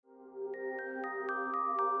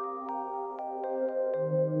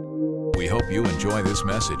hope you enjoy this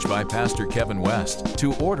message by Pastor Kevin West.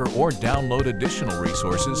 To order or download additional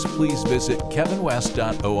resources, please visit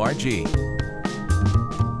kevinwest.org.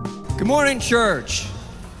 Good morning, church.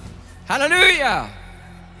 Hallelujah.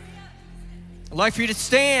 I'd like for you to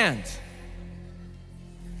stand.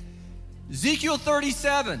 Ezekiel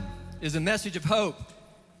 37 is a message of hope.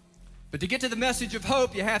 But to get to the message of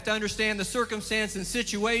hope, you have to understand the circumstance and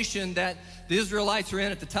situation that the Israelites were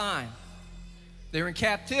in at the time. They were in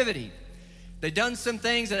captivity. They'd done some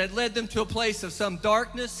things that had led them to a place of some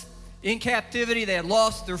darkness. In captivity, they had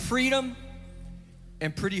lost their freedom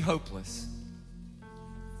and pretty hopeless.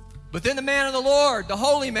 But then the man of the Lord, the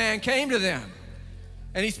holy man, came to them,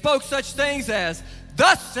 and he spoke such things as,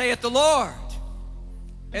 "Thus saith the Lord."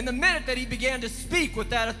 And the minute that he began to speak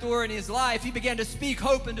with that authority in his life, he began to speak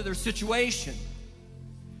hope into their situation.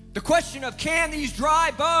 The question of, can these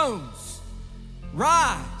dry bones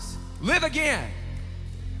rise, live again,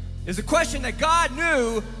 is a question that God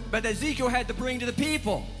knew, but Ezekiel had to bring to the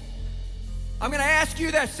people. I'm going to ask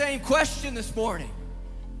you that same question this morning.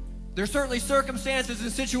 There's certainly circumstances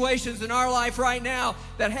and situations in our life right now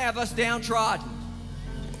that have us downtrodden.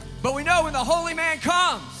 But we know when the holy man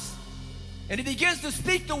comes and he begins to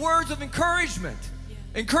speak the words of encouragement,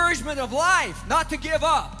 encouragement of life, not to give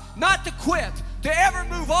up, not to quit, to ever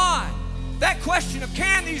move on. That question of,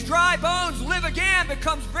 can these dry bones live again,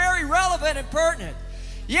 becomes very relevant and pertinent.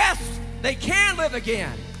 Yes, they can live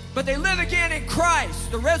again, but they live again in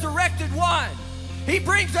Christ, the resurrected one. He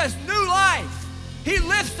brings us new life. He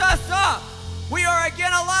lifts us up. We are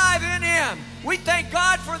again alive in Him. We thank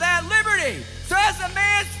God for that liberty. So as the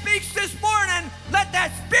man speaks this morning, let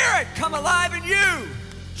that Spirit come alive in you.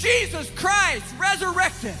 Jesus Christ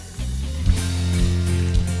resurrected.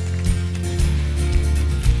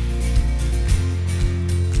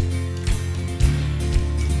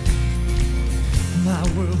 My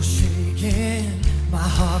world's shaking, my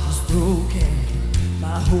heart was broken,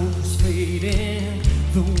 my hope was fading,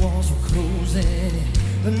 the walls were closing,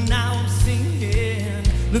 but now I'm singing,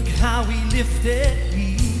 look how He lifted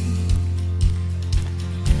me.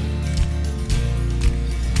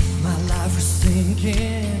 My life was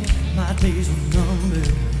sinking, my days were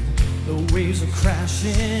numbered, the waves were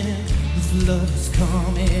crashing, the flood was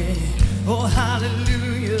coming, oh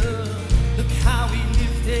hallelujah, look how He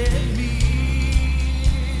lifted me.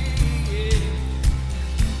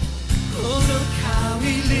 Oh, look how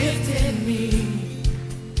He lifted me.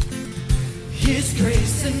 His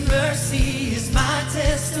grace and mercy is my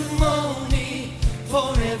testimony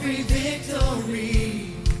for every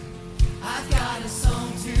victory. I've got a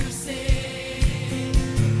song to sing.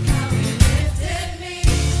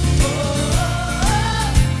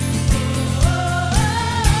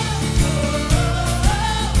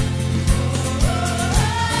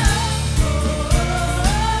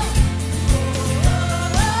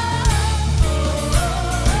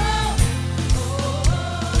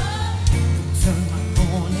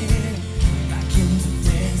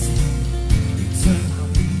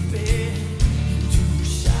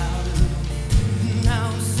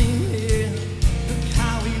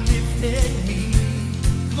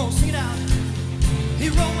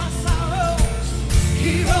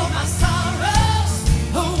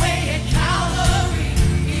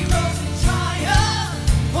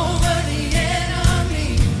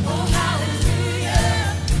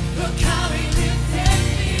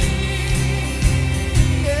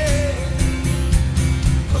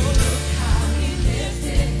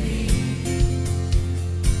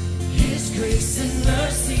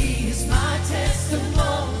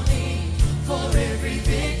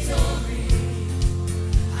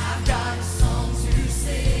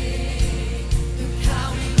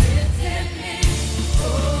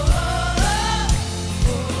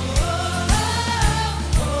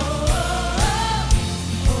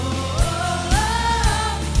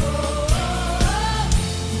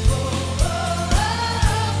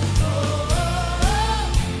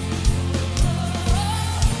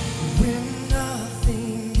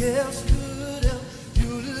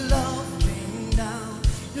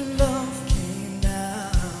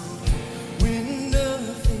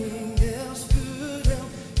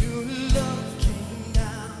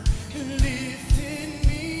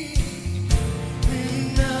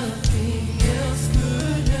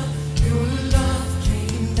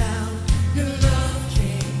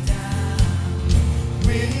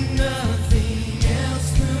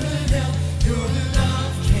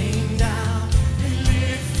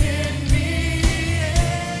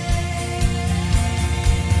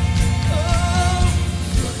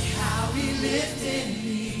 Look how He lifted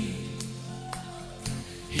me.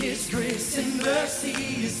 His grace and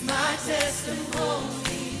mercy is my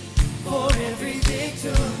testimony for every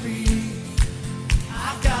victory.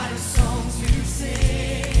 I've got a song to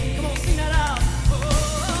sing. Come on, sing that out.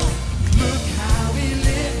 Oh, look how he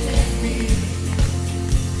lifted me.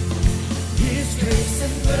 His grace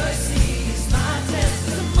and mercy is my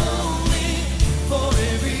testimony for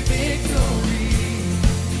every victory.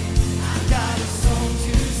 I've got a song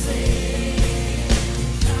to sing.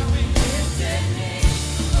 How he lifted me.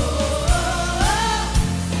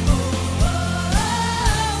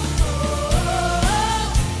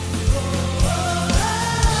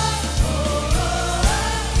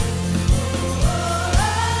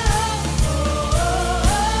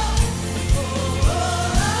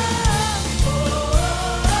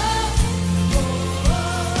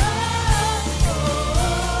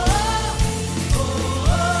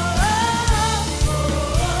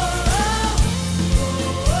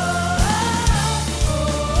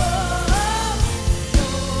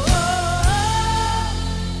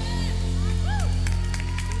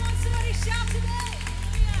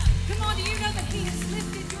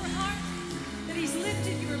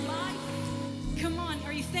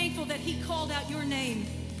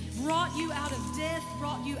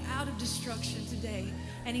 Today,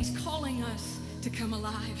 and he's calling us to come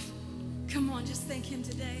alive. Come on, just thank him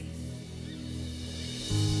today.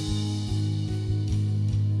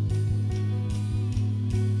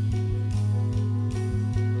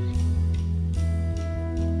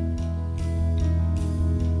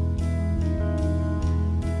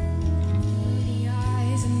 Through the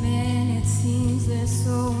eyes of men, it seems there's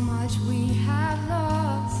so much we have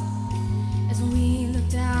lost as we look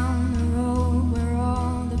down the road where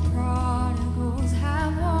all the prodigals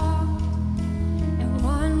have walked, and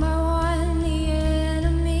one by one the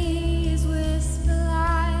enemies whisper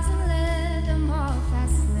lies and let them off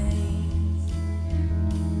as slaves.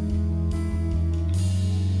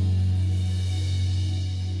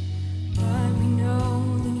 But we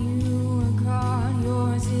know that you are God,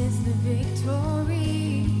 yours is the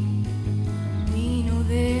victory. We know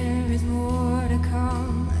there is more to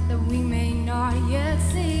come that we may not yet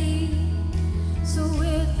see. So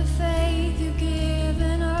with the faith you've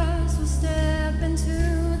given us, we'll step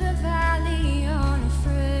into the valley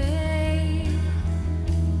unafraid.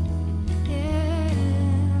 Yeah.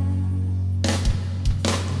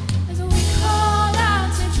 As we call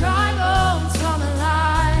out to dry bones, come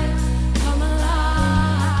alive, come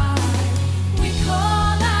alive. We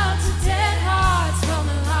call out to dead hearts, come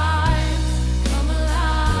alive, come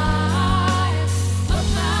alive. Up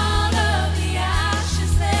out of the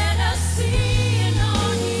ashes, let us see an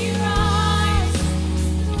army rise.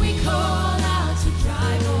 As we call out to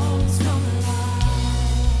dry bones, come alive.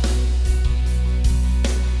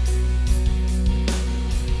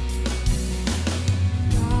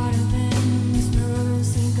 God of endless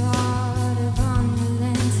mercy, God of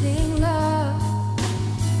unrelenting love,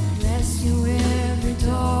 rescue every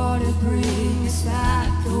daughter, bring us back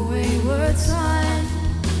the wayward son.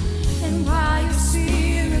 And by your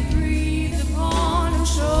spirit breathe upon and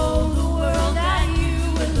show the world that you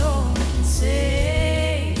alone can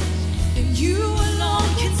save, and you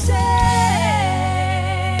alone can save.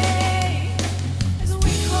 As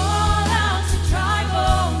we call out to dry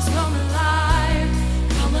bones, come alive,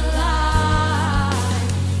 come alive.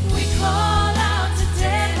 We call out to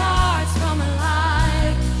dead hearts, come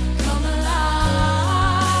alive, come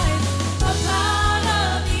alive. Up out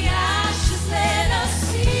of the ashes, let us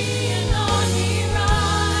see an army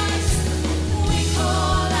rise. We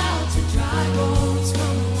call out to dry bones,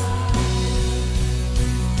 come alive.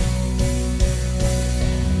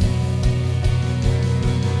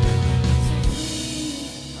 So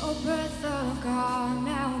breathe, oh breath of God,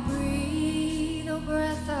 now breathe, oh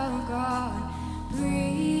breath of God,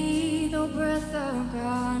 breathe, oh breath of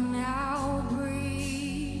God, now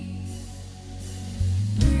breathe.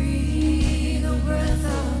 Breathe, oh breath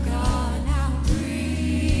of God, now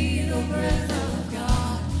breathe, oh breath of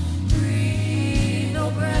God, breathe,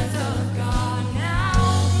 oh breath of God,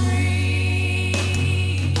 now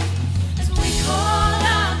breathe. As we call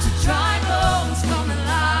out to dry bones, come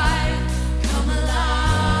alive, come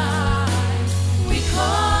alive. We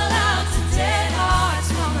call out to dead hearts,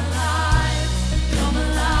 come alive, come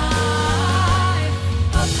alive.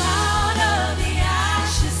 Up out of the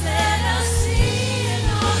ashes, let us see an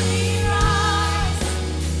army rise.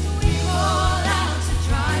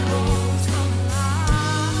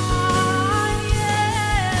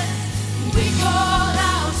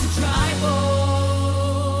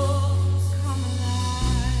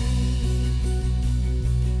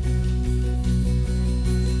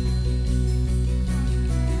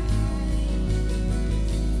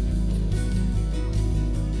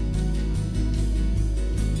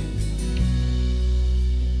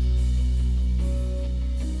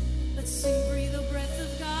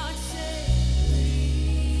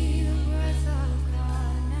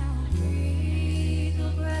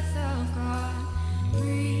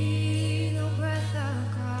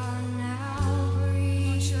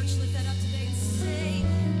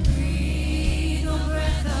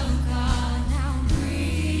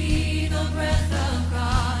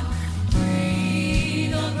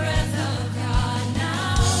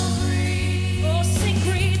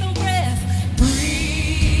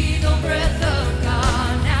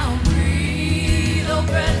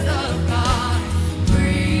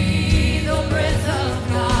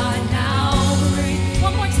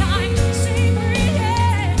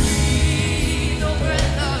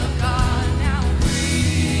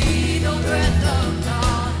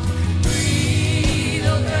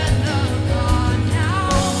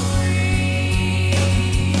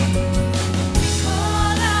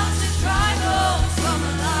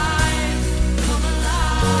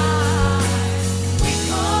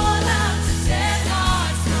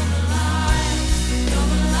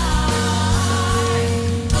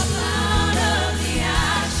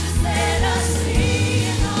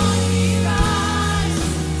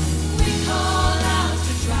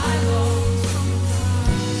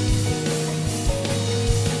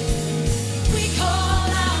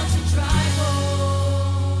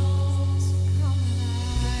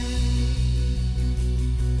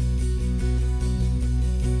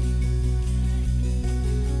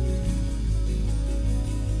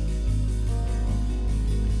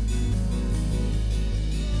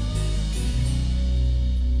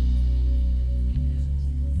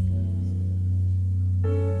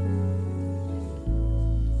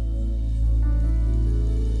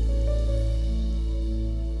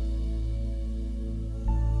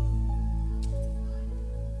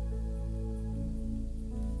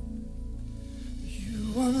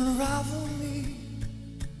 unravel me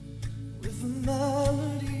with a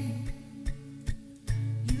melody.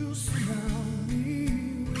 You surround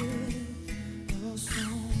me with a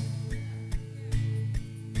song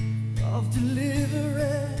of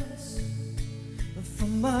deliverance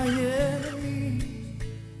from my enemies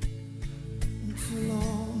until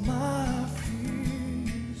all my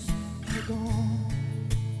fears are gone.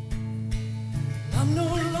 I'm no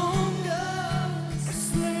longer a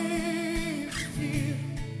slave to fear,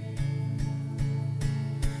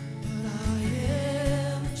 but I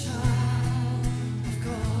am a child of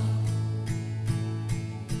God.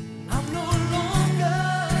 I'm no longer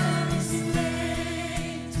a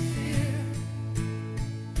slave to fear,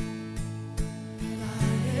 but I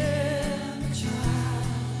am a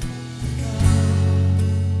child of God.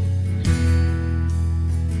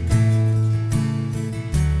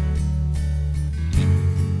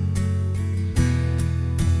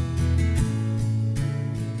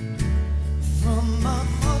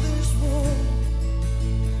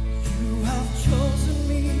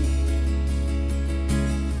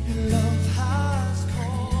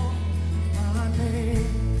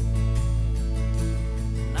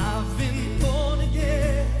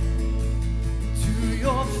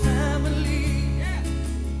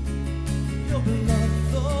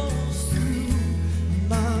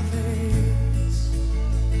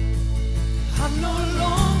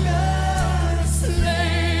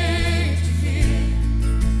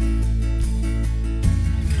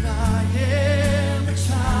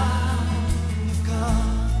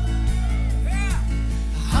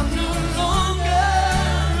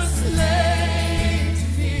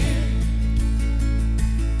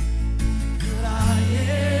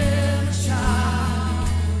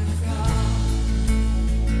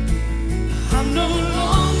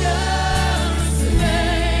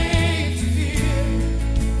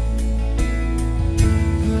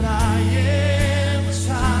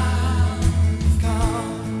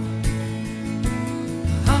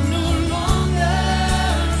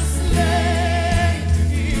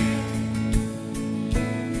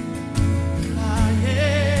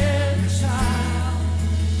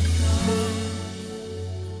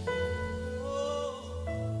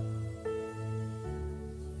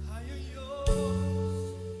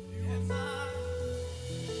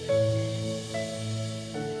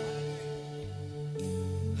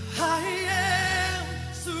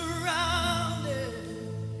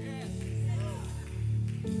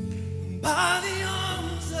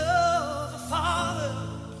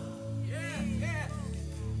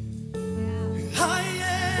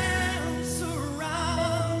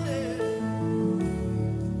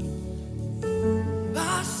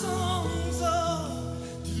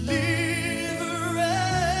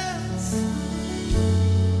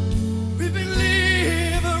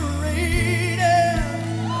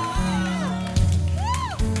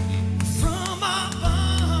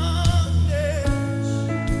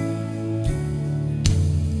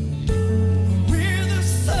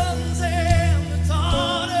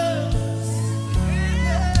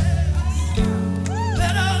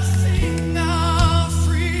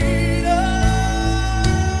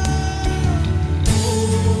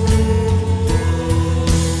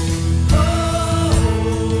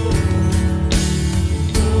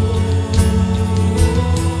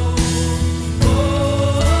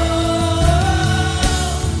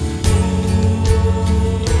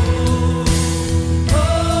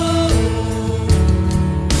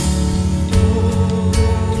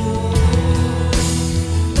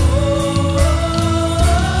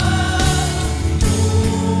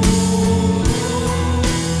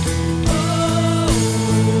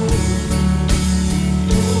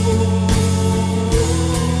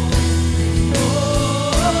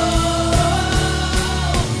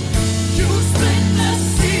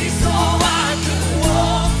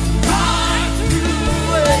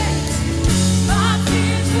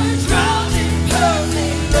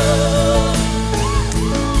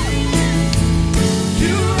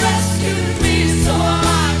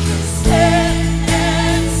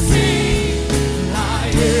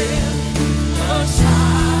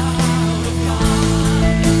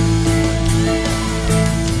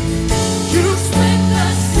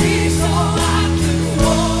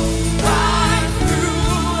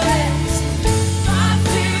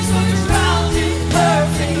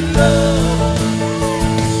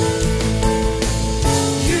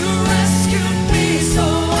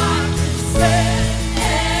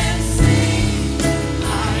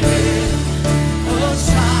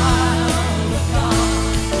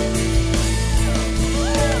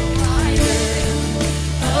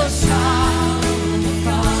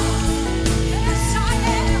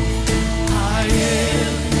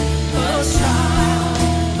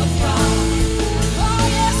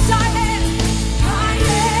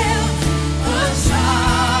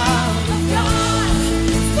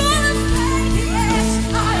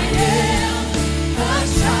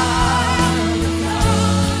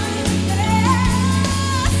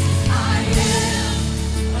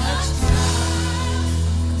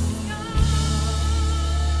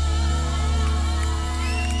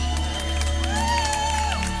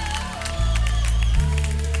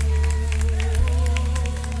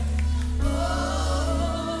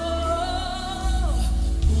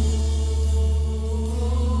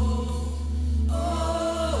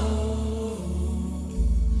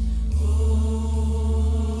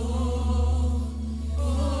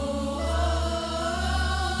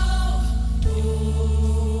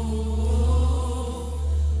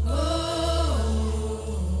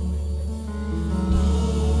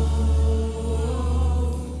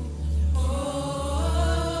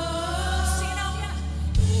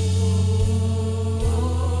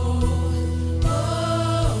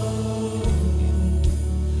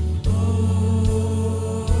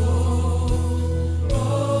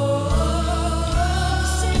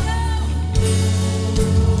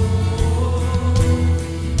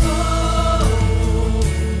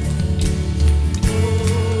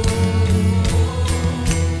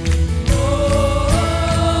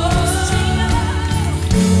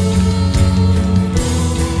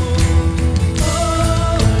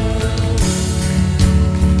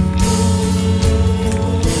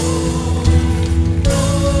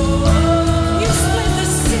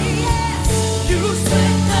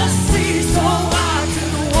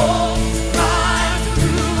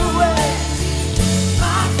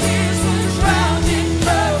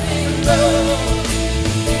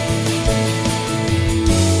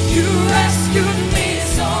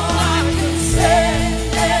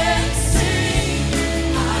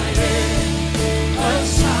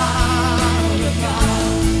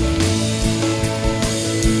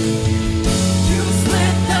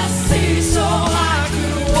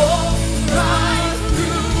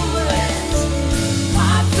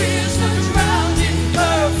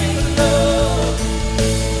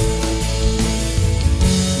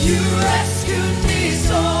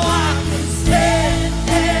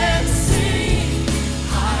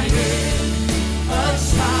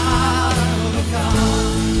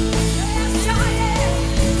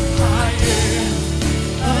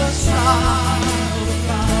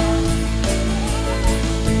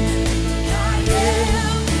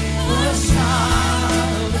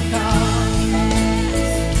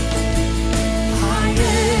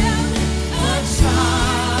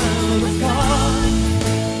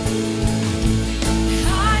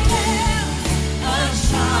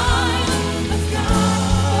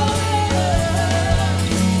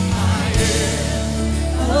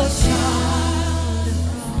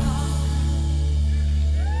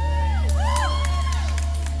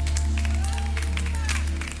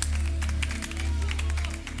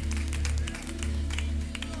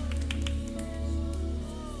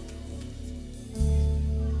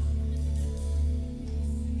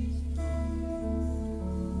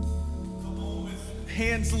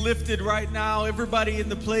 hands lifted right now, everybody in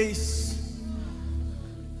the place,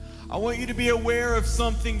 I want you to be aware of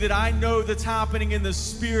something that I know that's happening in the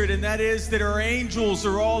Spirit, and that is that our angels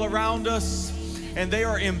are all around us, and they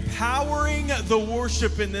are empowering the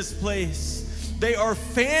worship in this place. They are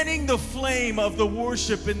fanning the flame of the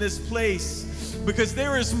worship in this place, because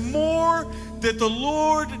there is more that the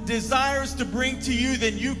Lord desires to bring to you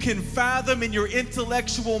than you can fathom in your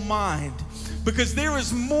intellectual mind. Because there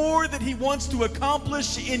is more that He wants to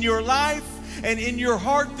accomplish in your life and in your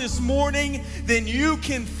heart this morning than you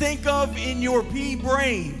can think of in your pea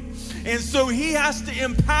brain. And so He has to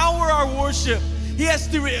empower our worship. He has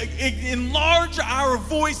to enlarge our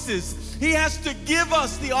voices. He has to give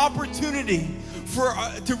us the opportunity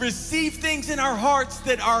to receive things in our hearts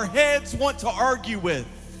that our heads want to argue with.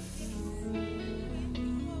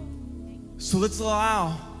 So let's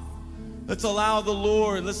allow the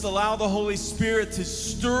Lord, let's allow the Holy Spirit to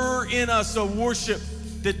stir in us a worship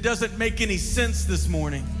that doesn't make any sense this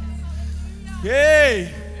morning. Yay!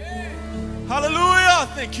 Hallelujah!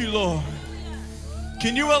 Thank you, Lord.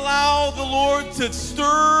 Can you allow the Lord to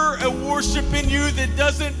stir a worship in you that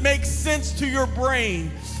doesn't make sense to your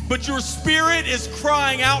brain, but your spirit is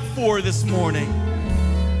crying out for this morning?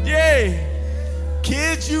 Yay!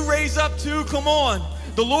 Kids, you raise up too. Come on.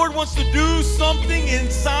 The Lord wants to do something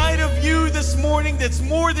inside of you this morning that's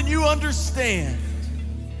more than you understand.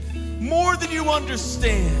 More than you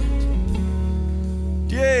understand.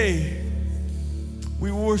 Yay.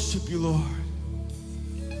 We worship you, Lord.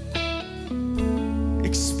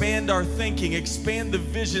 Expand our thinking, expand the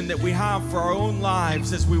vision that we have for our own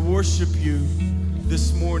lives as we worship you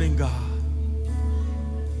this morning, God.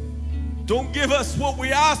 Don't give us what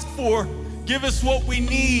we ask for, give us what we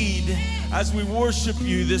need as we worship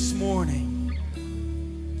you this morning.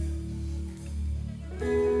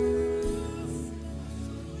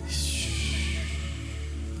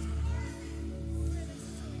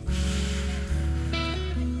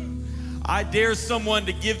 I dare someone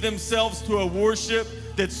to give themselves to a worship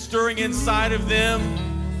that's stirring inside of them,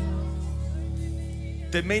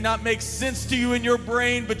 that may not make sense to you in your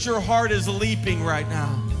brain, but your heart is leaping right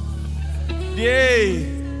now. Yay!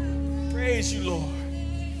 Praise you, Lord.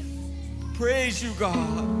 Praise you,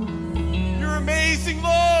 God. You're amazing,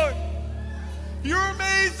 Lord. You're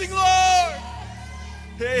amazing, Lord.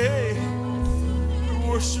 Hey, we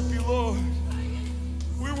worship you, Lord.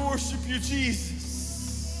 We worship you,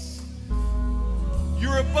 Jesus.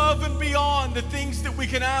 You're above and beyond the things that we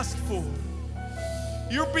can ask for.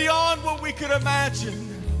 You're beyond what we could imagine.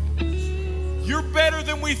 You're better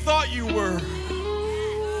than we thought you were.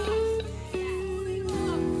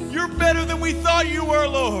 You're better than we thought you were,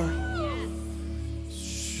 Lord.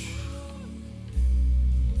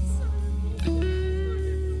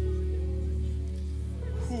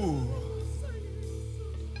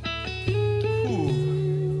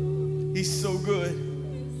 He's so good.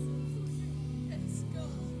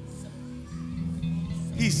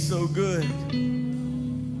 He's so good.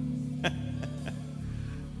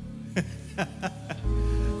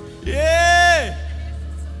 Yeah.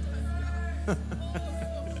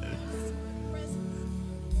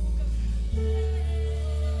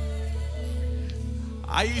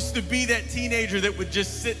 I used to be that teenager that would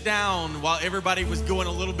just sit down while everybody was going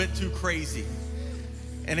a little bit too crazy.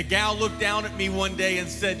 And a gal looked down at me one day and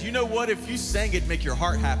said, "You know what? If you sang, it'd make your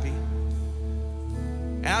heart happy."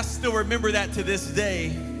 And I still remember that to this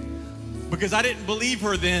day, because I didn't believe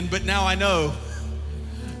her then, but now I know.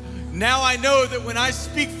 Now I know that when I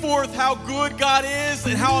speak forth how good God is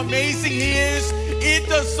and how amazing He is, it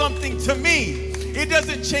does something to me. It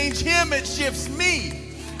doesn't change Him, it shifts me.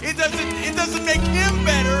 It doesn't make Him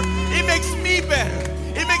better, it makes me better.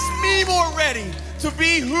 It makes me more ready to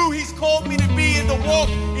be who He's called me to be and to walk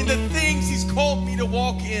in the things He's called me to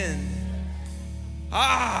walk in.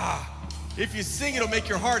 If you sing, it'll make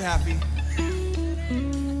your heart happy.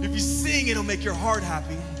 If you sing, it'll make your heart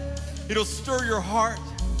happy. It'll stir your heart.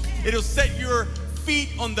 It'll set your feet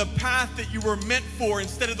on the path that you were meant for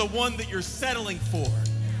instead of the one that you're settling for.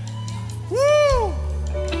 Woo!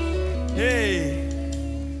 Hey.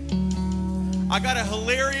 I got a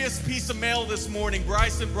hilarious piece of mail this morning.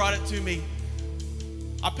 Bryson brought it to me.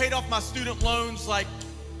 I paid off my student loans like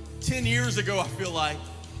 10 years ago, I feel like.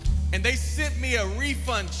 And they sent me a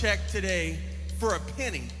refund check today for a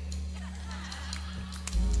penny.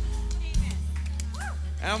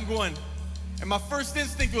 And I'm going, and my first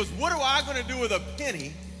instinct was, what am I going to do with a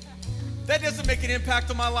penny? That doesn't make an impact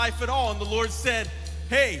on my life at all. And the Lord said,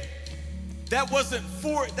 hey, that wasn't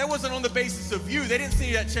on the basis of you. They didn't send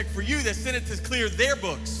you that check for you. They sent it to clear their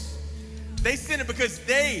books. They sent it because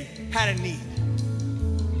they had a need.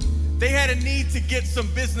 They had a need to get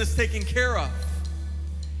some business taken care of.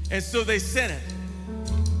 And so they sent it.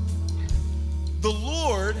 The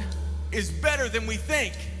Lord is better than we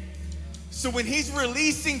think. So when he's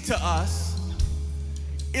releasing to us,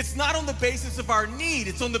 it's not on the basis of our need.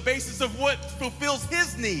 It's on the basis of what fulfills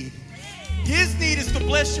his need. His need is to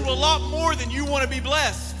bless you a lot more than you want to be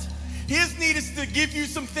blessed. His need is to give you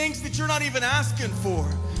some things that you're not even asking for.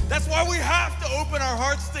 That's why we have to open our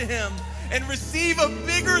hearts to him and receive a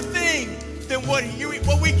bigger thing than what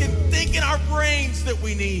we can think in our brains that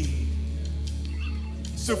we need.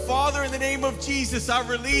 So, Father, in the name of Jesus, I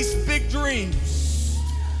release big dreams.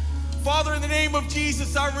 Father, in the name of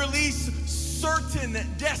Jesus, I release certain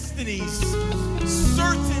destinies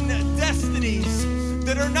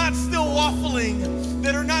that are not still waffling,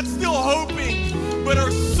 that are not still hoping, but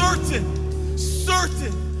are certain.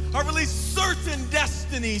 I release certain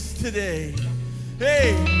destinies today.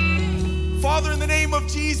 Hey, Father, in the name of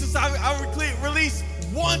Jesus, I release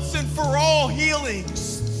once and for all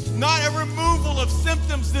healings. Not a removal of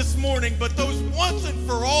symptoms this morning, but those once and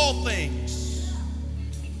for all things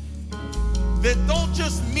that don't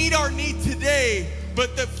just meet our need today,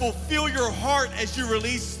 but that fulfill your heart as you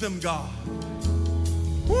release them, God.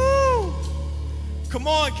 Woo! Come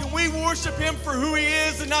on, can we worship him for who he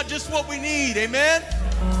is and not just what we need? Amen?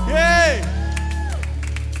 Yay!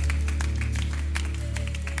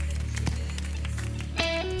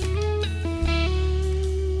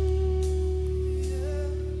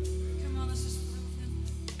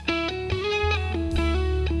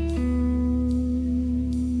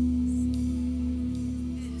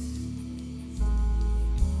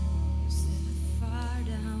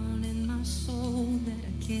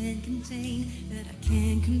 That I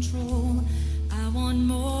can't control. I want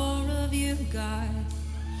more of you, God.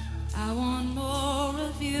 I want more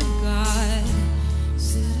of you, God.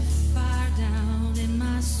 Set a fire down in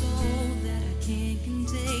my soul that I can't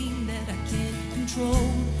contain, that I can't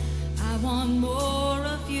control. I want more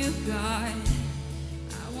of you, God.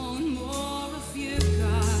 I want more of you,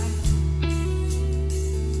 God.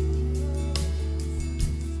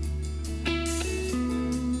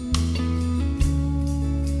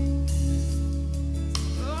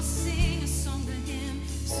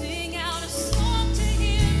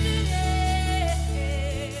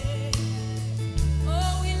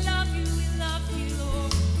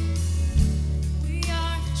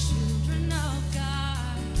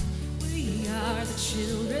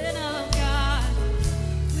 Children of God,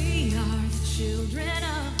 we are the children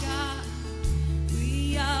of God.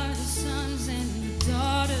 We are the sons and the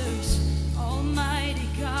daughters. Almighty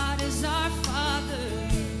God is our Father.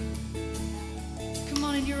 Come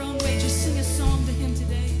on, in your own way, just sing a song to him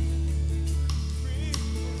today.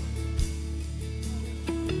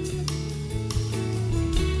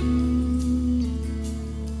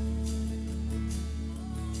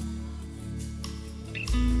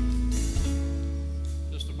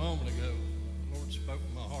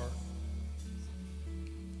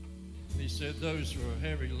 Those who are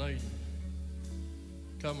heavy laden,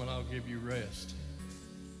 come and I'll give you rest.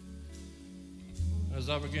 As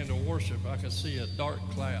I began to worship, I could see a dark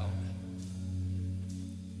cloud,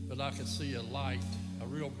 but I could see a light, a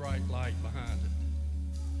real bright light behind it.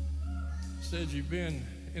 It said, you've been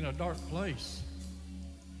in a dark place,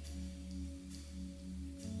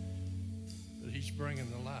 but he's bringing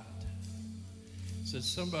the light. It said,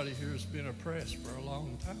 somebody here has been oppressed for a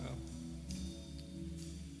long time.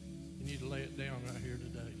 You need to lay it down right here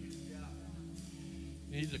today.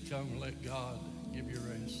 You need to come and let God give you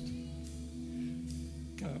rest.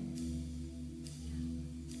 Come.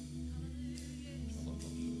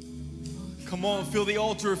 Come on, feel the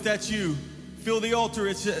altar if that's you. Feel the altar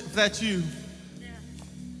if that's you.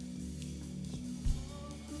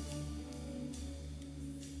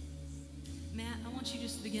 Matt, I want you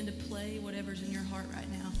just to begin to play whatever's in your heart right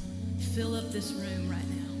now. Fill up this room right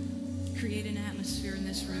now. Create an atmosphere in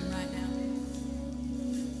this room right now.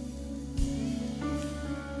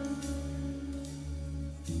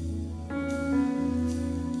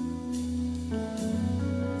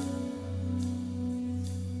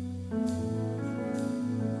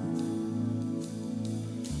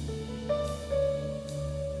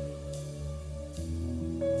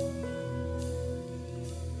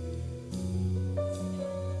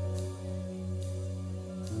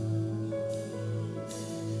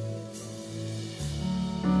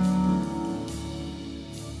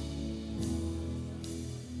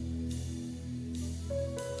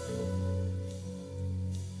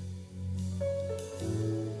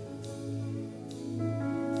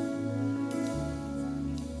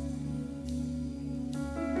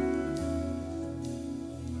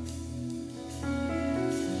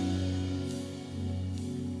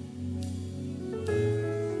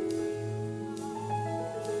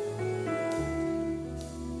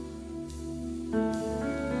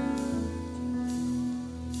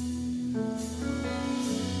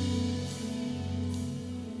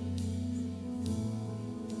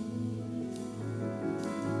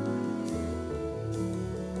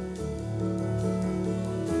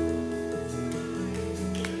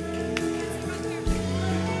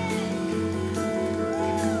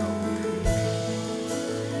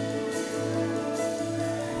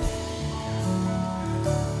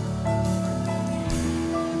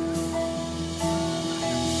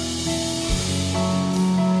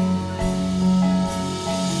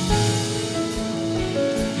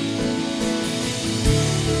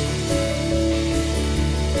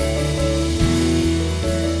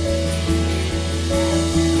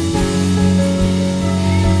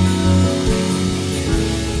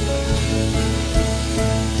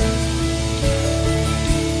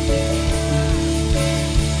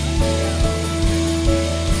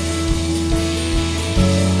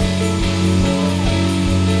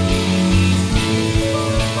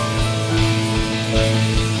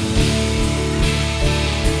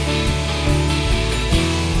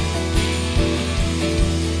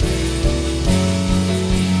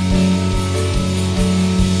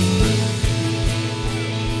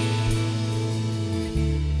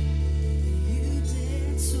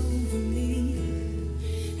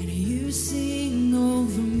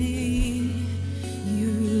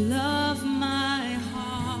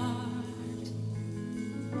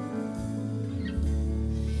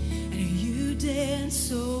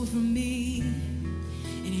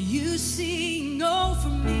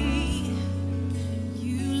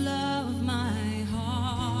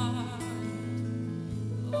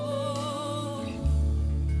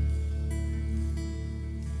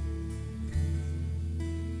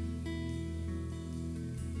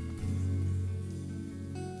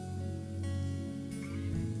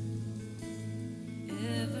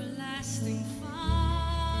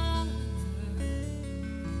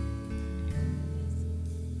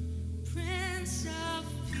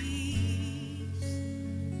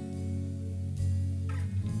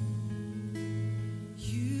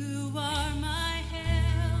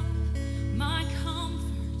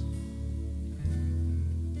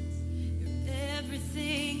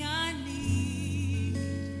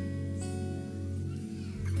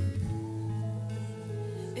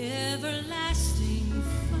 everlasting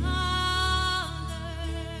Father,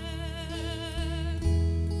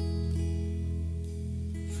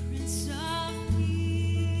 Prince of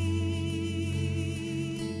Peace.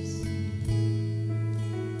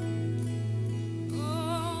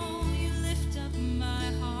 Oh, you lift up my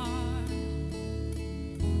heart.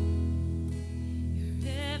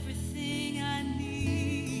 You're everything I need.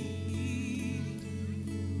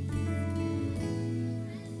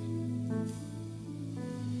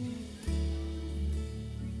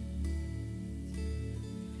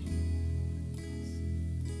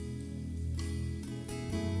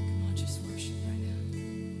 Come on, just worship right now.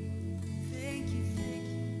 Thank you, thank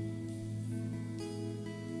you.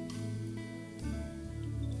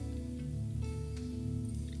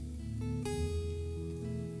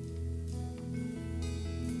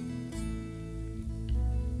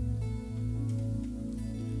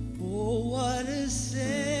 Oh, what a Savior.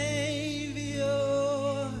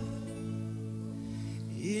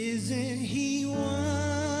 Isn't He wonderful?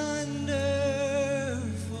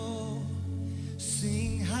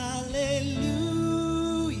 Sing hallelujah.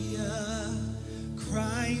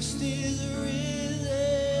 Christ is risen.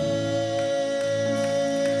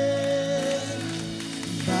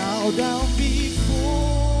 Bow down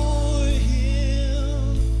before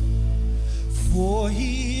Him, for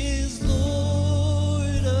He is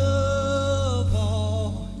Lord of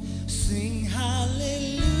all. Sing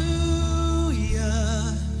hallelujah.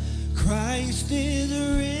 Christ is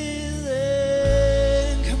risen.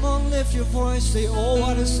 Come on, lift your voice. Say, oh,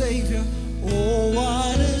 what a Savior. Oh,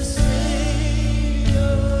 what a Savior.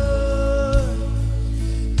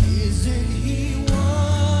 Isn't He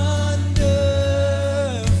wonderful?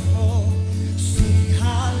 Sing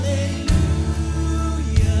hallelujah.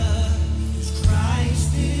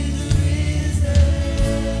 Christ is risen.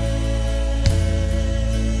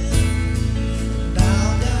 Bow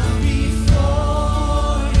down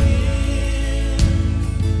before Him,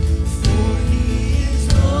 for He is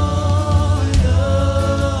Lord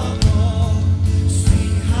of all.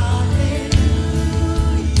 Sing hallelujah,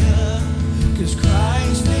 'cause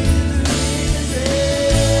Christ is risen.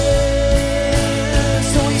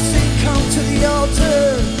 So we sing, come to the altar.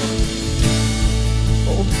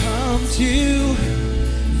 Oh, come to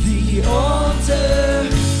the altar.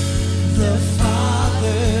 The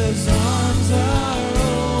Father's arms are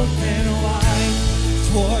open wide.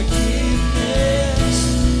 Forgiveness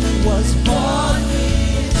was bought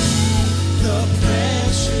with the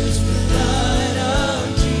precious blood of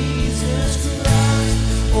Jesus Christ.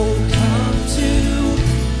 Oh, come to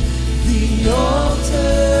the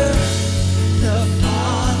altar. The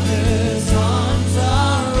Father's arms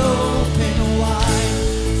are open wide.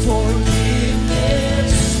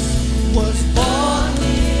 Forgiveness was bought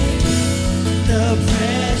with the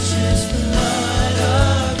precious blood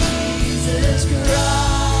of Jesus Christ.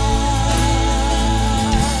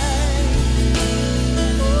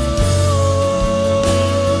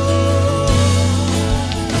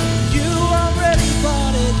 You already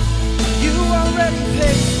bought it. You already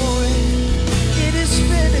paid for it. It is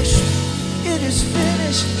finished. It is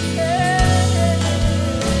finished. Hey.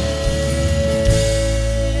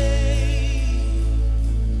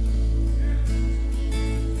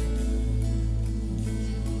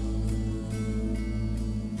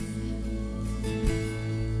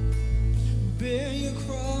 Bear your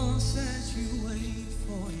cross as you wait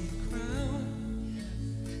for your crown.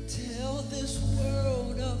 Tell this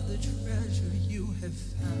world of the treasure you have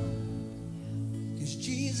found. 'Cause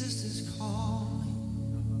Jesus is calling.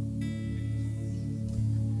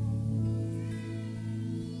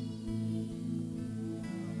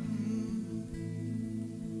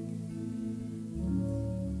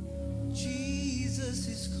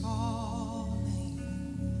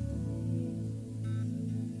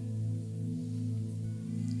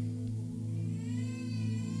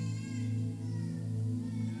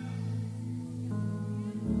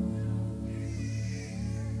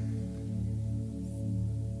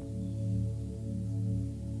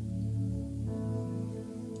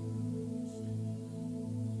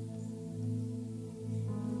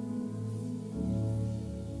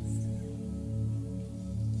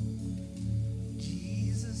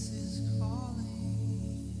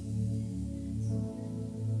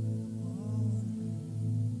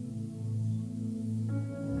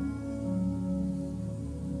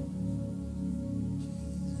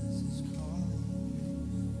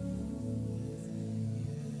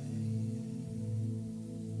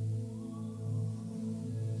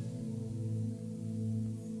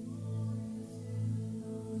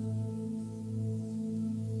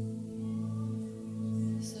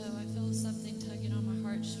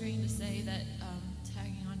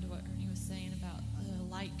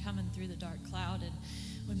 through the dark cloud. And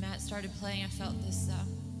when Matt started playing, I felt this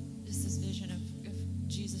vision of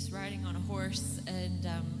Jesus riding on a horse and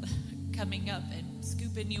coming up and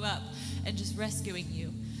scooping you up and just rescuing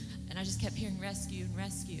you. And I just kept hearing rescue and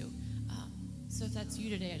rescue. So if that's you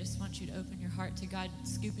today, I just want you to open your heart to God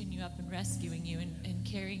scooping you up and rescuing you and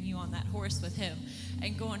carrying you on that horse with him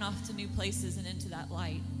and going off to new places and into that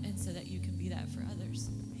light, and so that you can be that for others.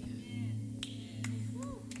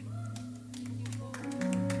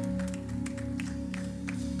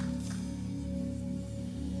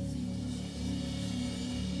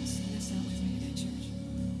 Sing this out with me today, church.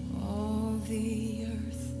 All the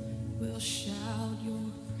earth will shout your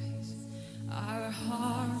praise. Our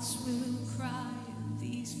hearts will cry, and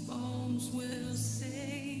these bones will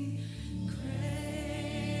sing. Great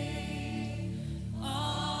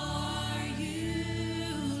are you,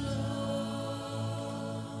 Lord.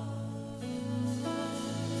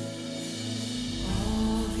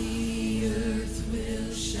 All the earth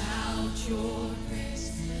will shout your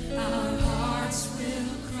praise. Our hearts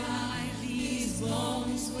will cry, these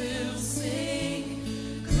bones will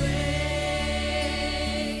sing. Great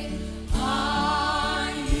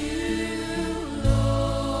are you,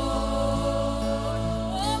 Lord.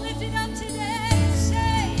 Oh, lift it up today,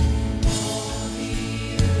 say. All the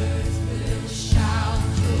earth will shout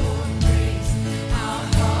your praise. Our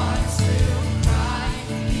hearts will cry,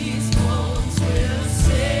 these bones will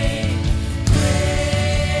sing. Great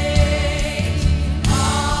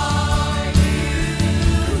are you,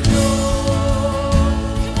 Lord.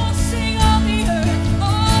 Come on, sing all the earth,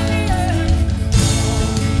 all the earth.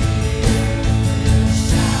 All the earth will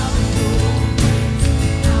shout your praise.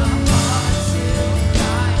 Our hearts will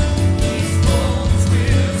cry, these bones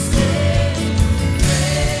will sing.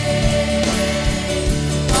 Great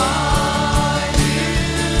are you,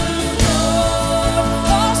 Lord.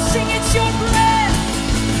 Oh, sing, it's your breath.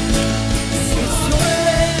 It's your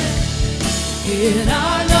breath in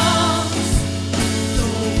our lungs. So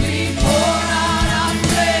we pour out our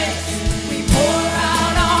praise. We pour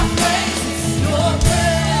out our praise. It's your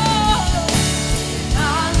breath in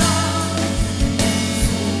our lungs.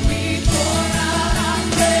 So we pour out our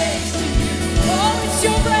praise to you. Oh, it's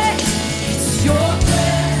your breath. It's your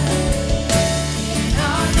breath in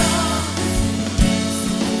our lungs.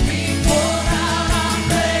 So we pour out our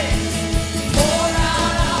praise. We pour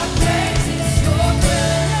out our praise. It's your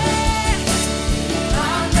breath in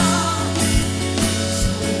our lungs.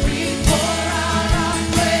 So we pour out our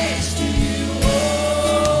praise to you.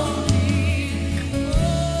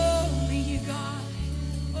 Only you, God.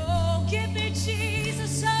 Oh, give me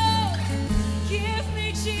Jesus. Oh, give me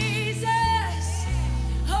Jesus.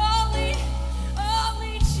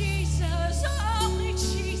 Only Jesus. Only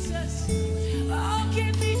Jesus. Oh,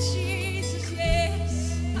 give me Jesus. Yes.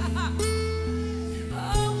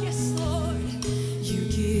 Oh, yes, Lord. You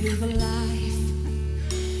give life.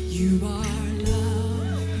 You are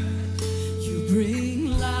love. You bring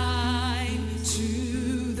light to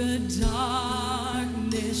the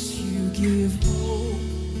darkness. You give hope.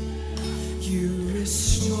 You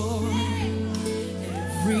restore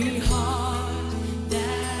every heart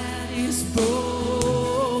that is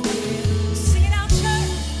broken. Sing it out,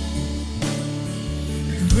 church.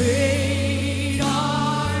 Great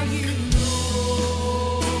are you,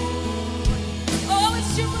 Lord. Oh,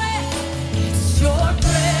 it's your breath. It's your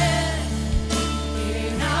breath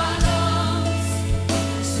in our lungs.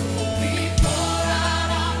 So we pour out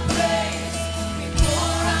our praise. We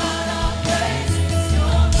pour out our praise. It's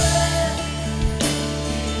your breath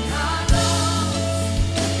in our lungs.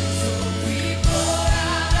 So we pour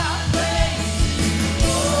out our praise.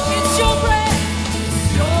 It's your breath. It's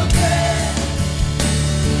your breath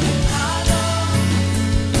in our lungs.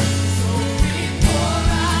 So we pour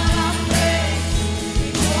out our praise. We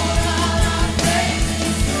pour out our praise.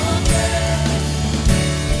 It's your breath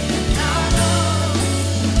in our lungs.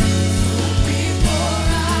 So we pour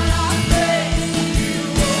out our praise to you,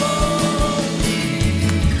 only.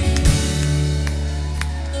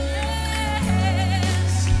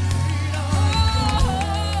 Yes.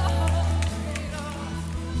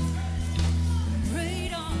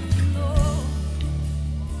 Great are you, Lord.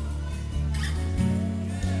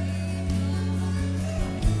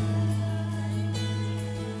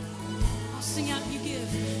 I'll sing out.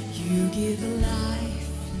 You give life.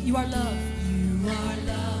 You are love. You are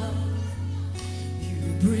love.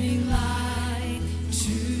 You bring light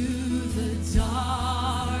to the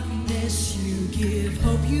darkness. You give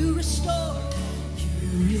hope. You restore.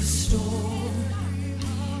 You restore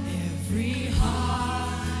every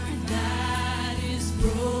heart that is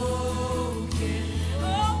broken.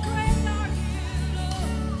 Oh, great are you,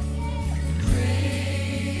 Lord.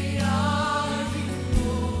 Great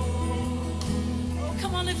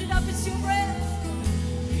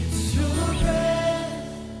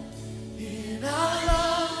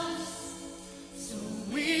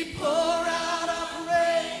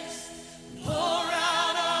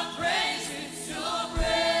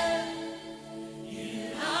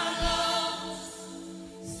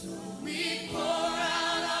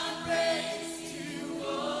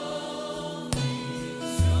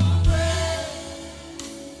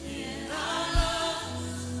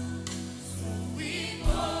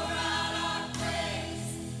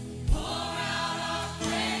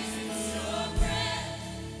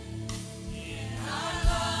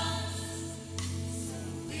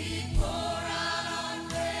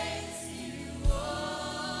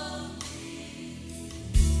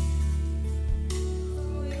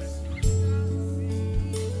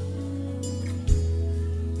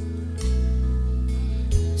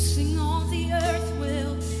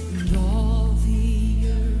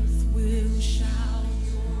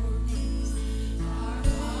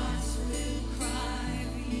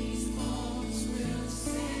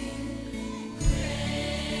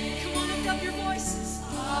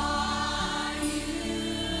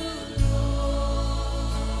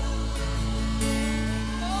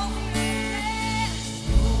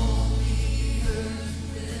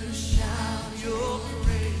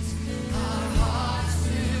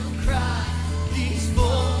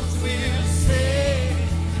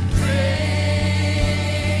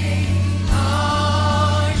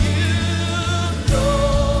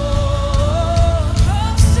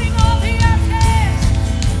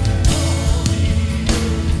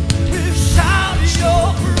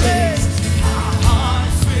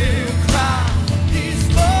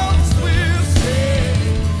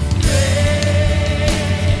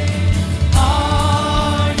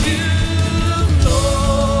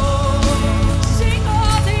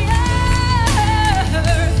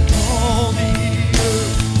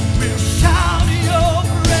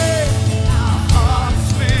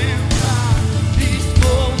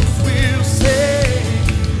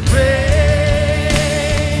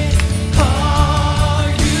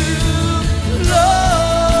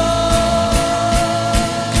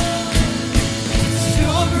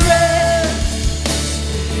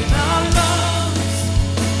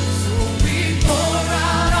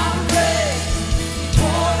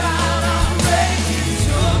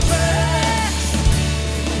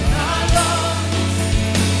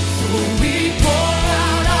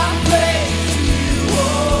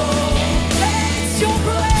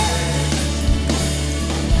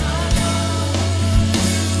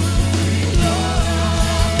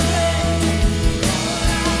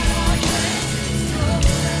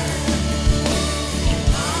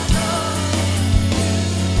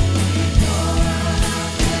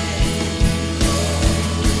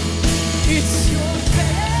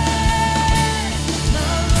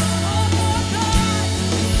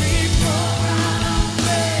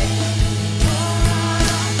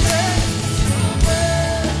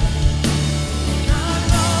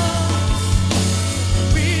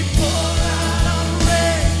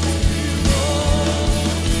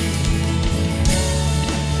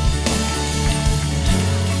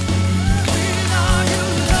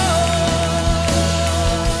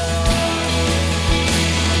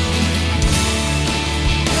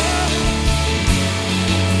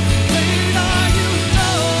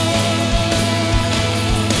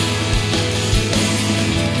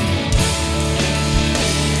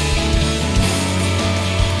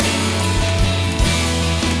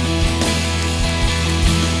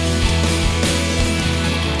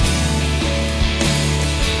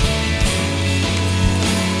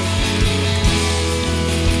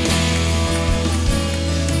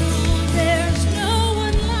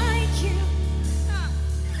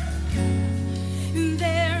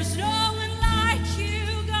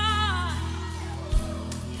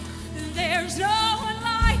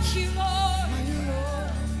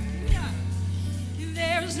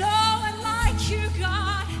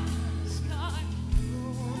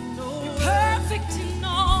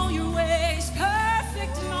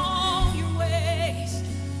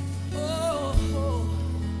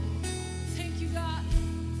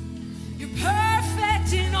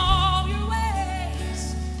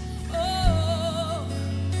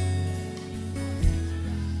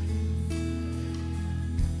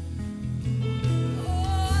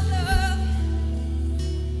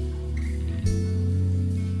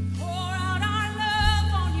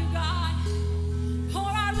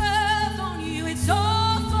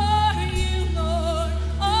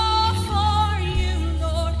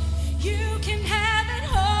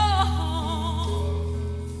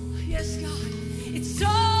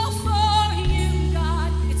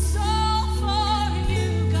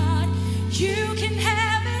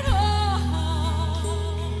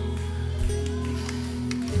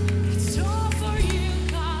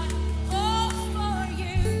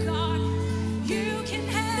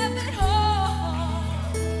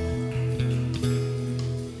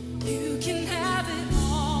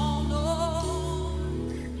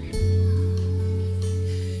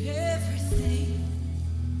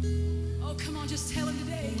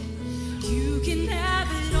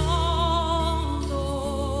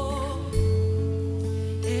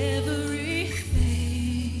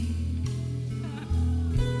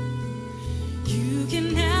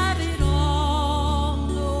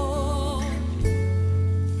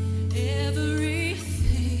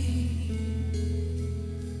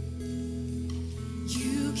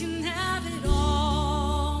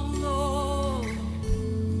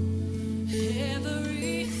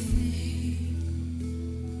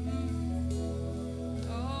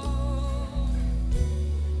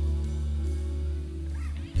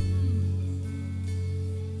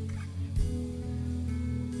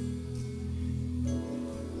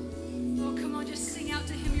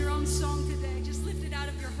own song today. Just lift it out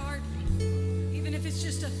of your heart. Even if it's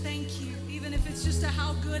just a thank you, even if it's just a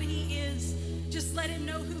how good he is, just let him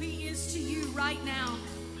know who he is to you right now.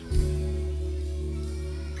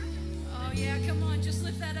 Oh yeah, come on, just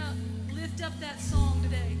lift that up. Lift up that song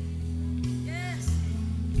today. Yes.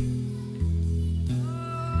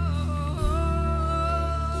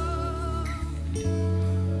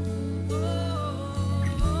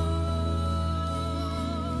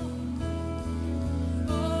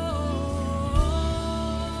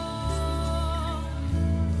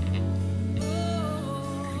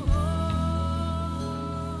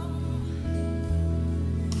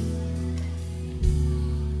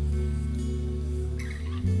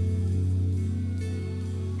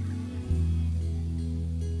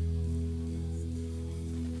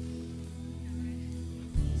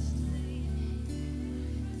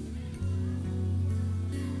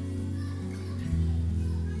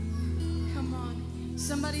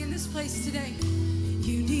 Somebody in this place today,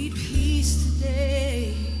 you need peace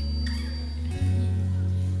today.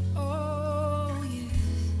 Oh, yes.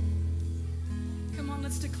 Come on,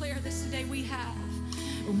 let's declare this today. We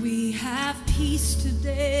have peace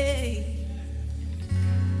today.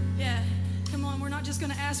 Yeah, come on, we're not just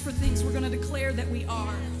going to ask for things. We're going to declare that we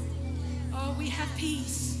are. Oh, we have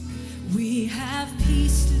peace. We have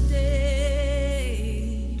peace today.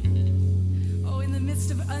 In the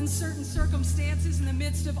midst of uncertain circumstances, in the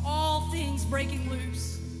midst of all things breaking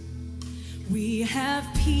loose, we have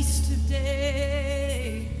peace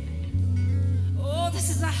today. Oh, this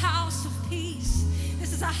is a house of peace.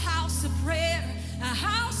 This is a house of prayer, a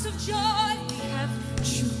house of joy. We have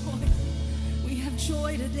joy. We have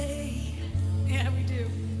joy today. Yeah, we do.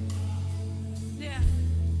 Yeah.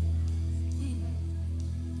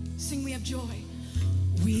 Sing, we have joy.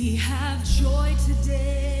 We have joy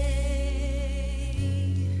today.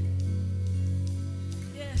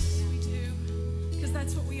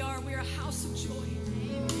 That's what we are. We're a house of joy.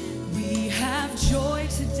 We have joy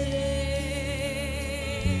today.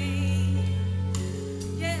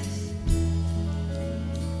 Yes.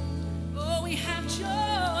 Oh, we have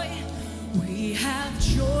joy. We have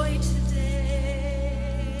joy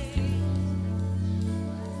today.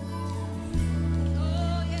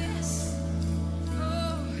 Oh, yes.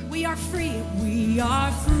 Oh, we are free. We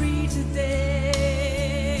are free today.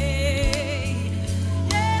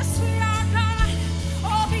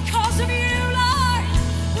 Because of you, Lord,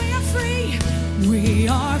 we are free. We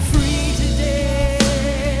are free today.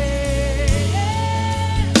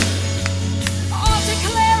 Oh,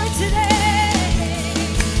 declare it today.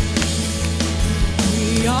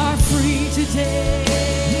 We are free today.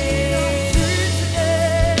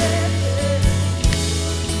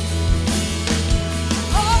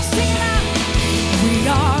 Oh, sing it out. We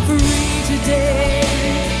are free today.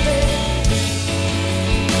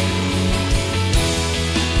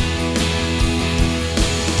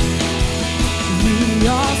 We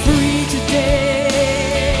are free today.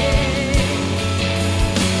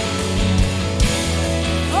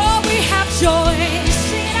 Oh, we have joy.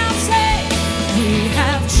 Sing it out, say, we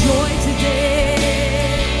have joy today.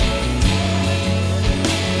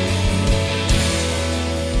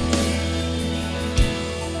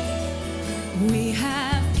 We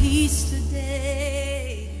have peace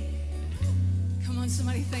today. Come on,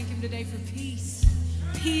 somebody thank him today for peace.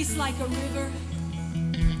 Peace like a river.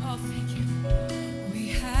 Oh, thank you. We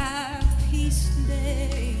have peace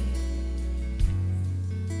today.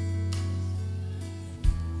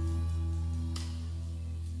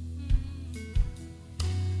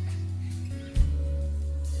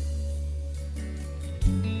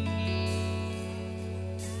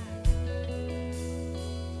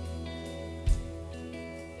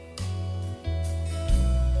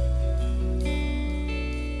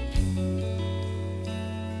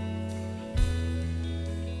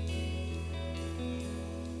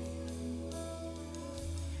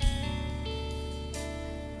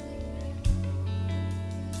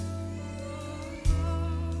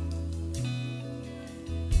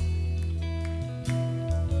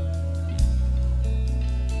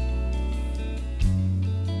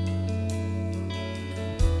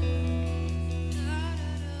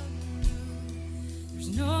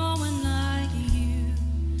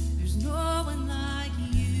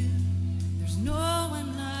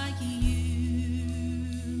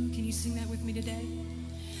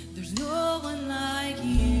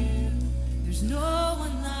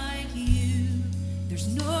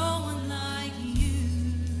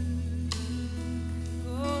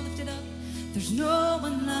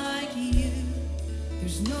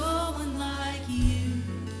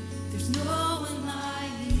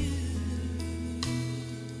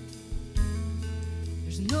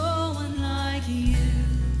 you.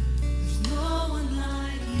 There's no one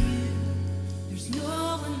like you. There's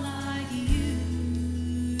no one like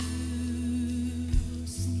you.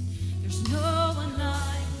 Sing it. There's no one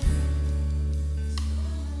like you. There's no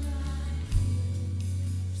one like you.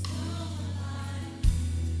 There's no one like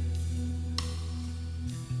you.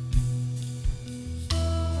 There's no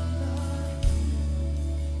one like you.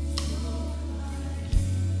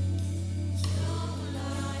 There's no one like you.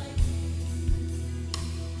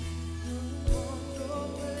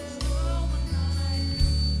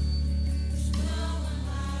 There's no one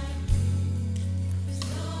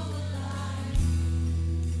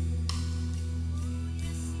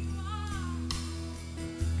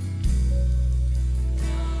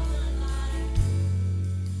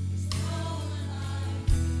like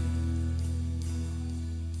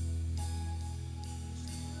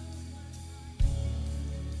you.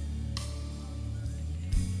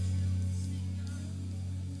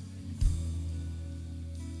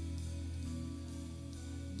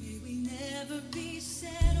 May we never be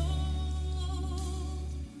settled.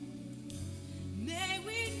 May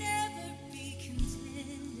we never be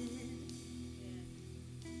contented.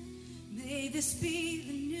 May this be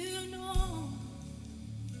the new norm.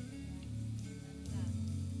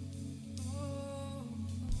 Oh.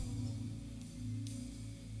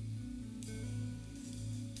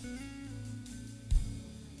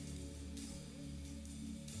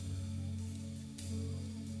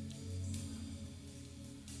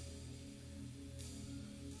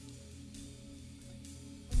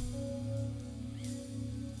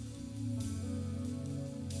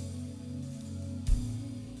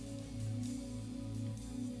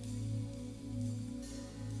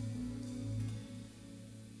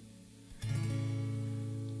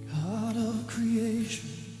 God of creation,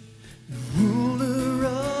 the ruler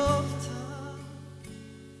of time.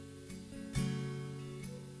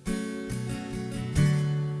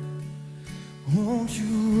 Won't you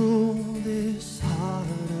rule this heart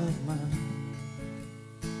of mine?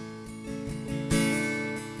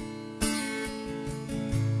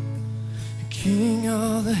 King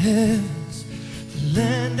of the heavens, the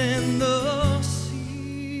land and the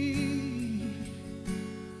sea.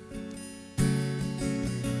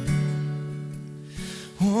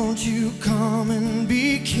 Won't you come and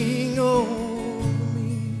be king over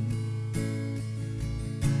me?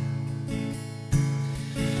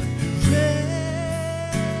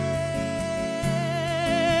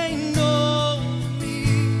 Reign over me.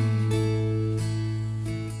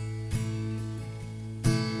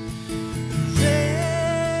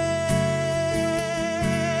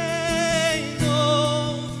 Reign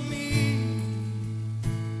over me.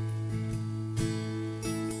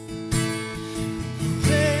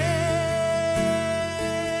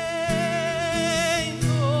 Reign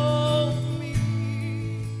over me.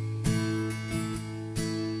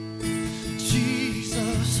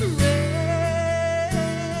 Jesus, reign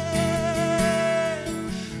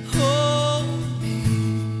over me.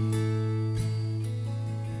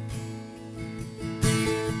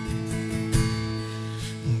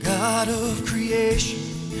 God of creation,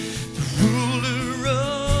 the ruler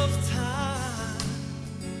of time.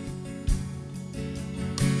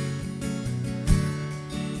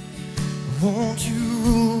 Won't you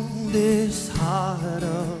rule this heart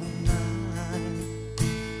of mine?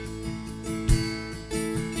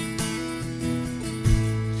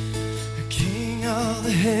 The King of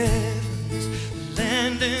the heavens, the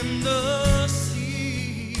land and the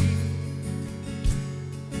sea.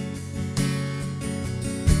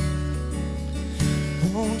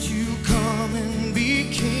 Won't you come and be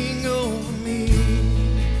king over me?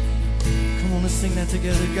 Come on, let's sing that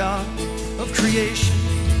together. God of creation,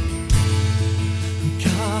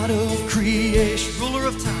 God of creation, ruler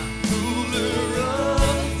of time, ruler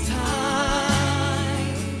of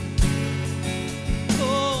time.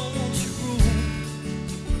 Oh,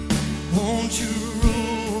 won't you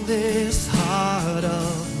rule this heart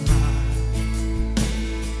of mine?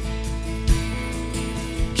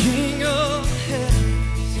 King of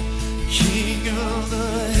heavens, King of the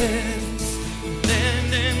heavens,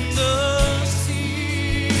 land and the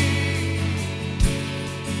sea.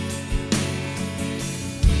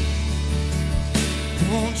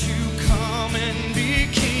 Won't you come and be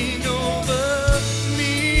king over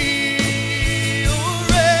me? Oh,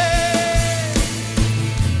 reign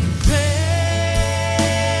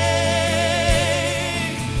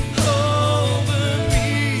over me.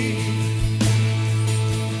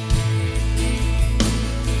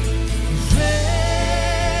 Reign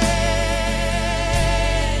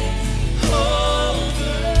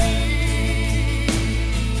over me.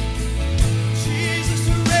 Jesus,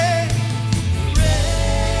 reign.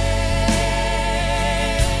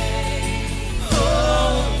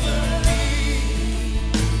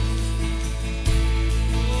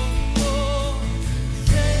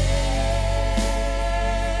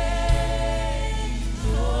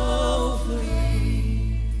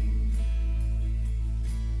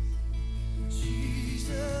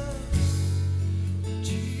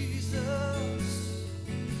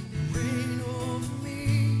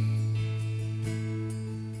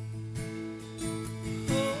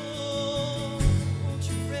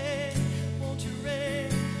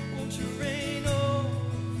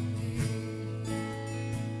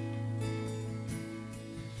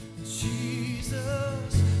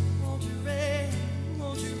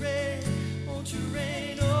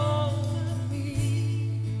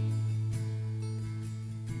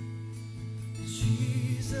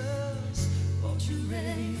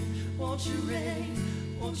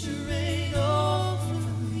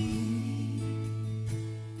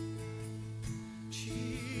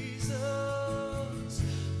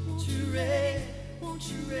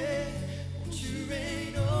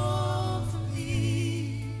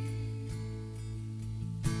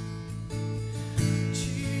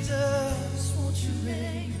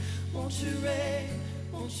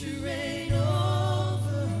 won't you reign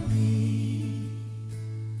over me?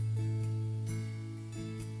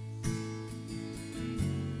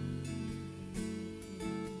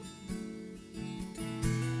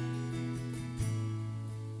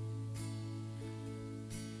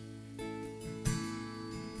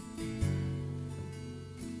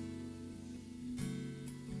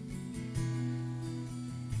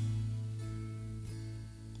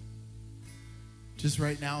 Just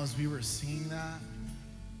right now, as we were singing that,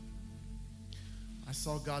 I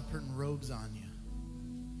saw God putting robes on you.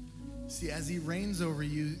 See, as he reigns over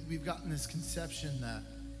you, we've gotten this conception that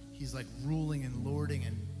he's like ruling and lording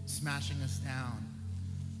and smashing us down.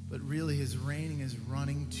 But really, his reigning is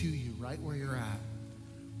running to you right where you're at,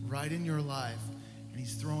 right in your life. And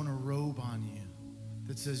he's throwing a robe on you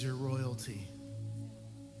that says you're royalty.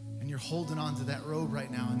 And you're holding on to that robe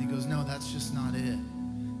right now. And he goes, no, that's just not it.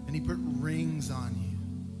 And he put rings on you.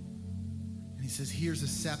 And he says, here's a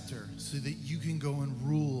scepter so that you can go and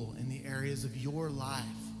rule in the areas of your life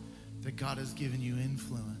that God has given you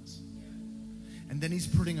influence. And then he's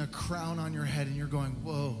putting a crown on your head and you're going,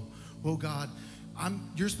 whoa, God,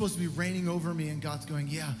 you're supposed to be reigning over me. And God's going,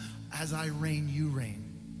 yeah, as I reign, you reign.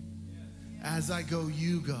 As I go,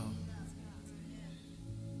 you go.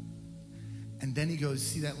 And then he goes,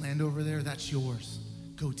 see that land over there? That's yours.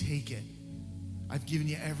 Go take it. I've given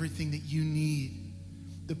you everything that you need.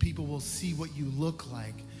 The people will see what you look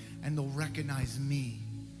like and they'll recognize me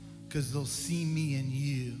because they'll see me in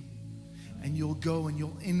you. And you'll go and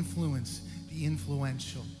you'll influence the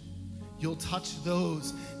influential. You'll touch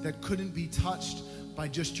those that couldn't be touched by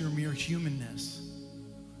just your mere humanness.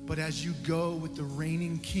 But as you go with the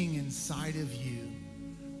reigning king inside of you,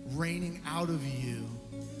 reigning out of you,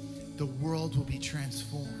 the world will be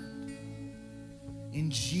transformed. In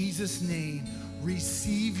Jesus' name,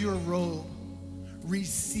 receive your robe,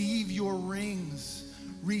 receive your rings,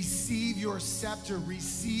 receive your scepter,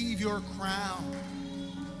 receive your crown.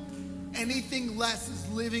 Anything less is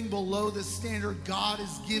living below the standard God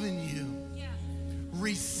has given you. Yeah.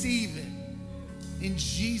 Receive it in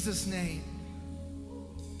Jesus' name.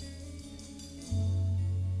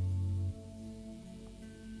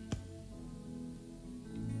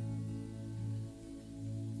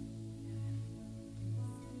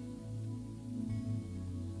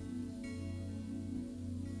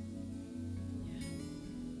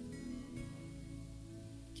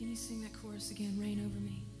 Can you sing that chorus again? Reign over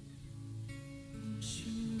me.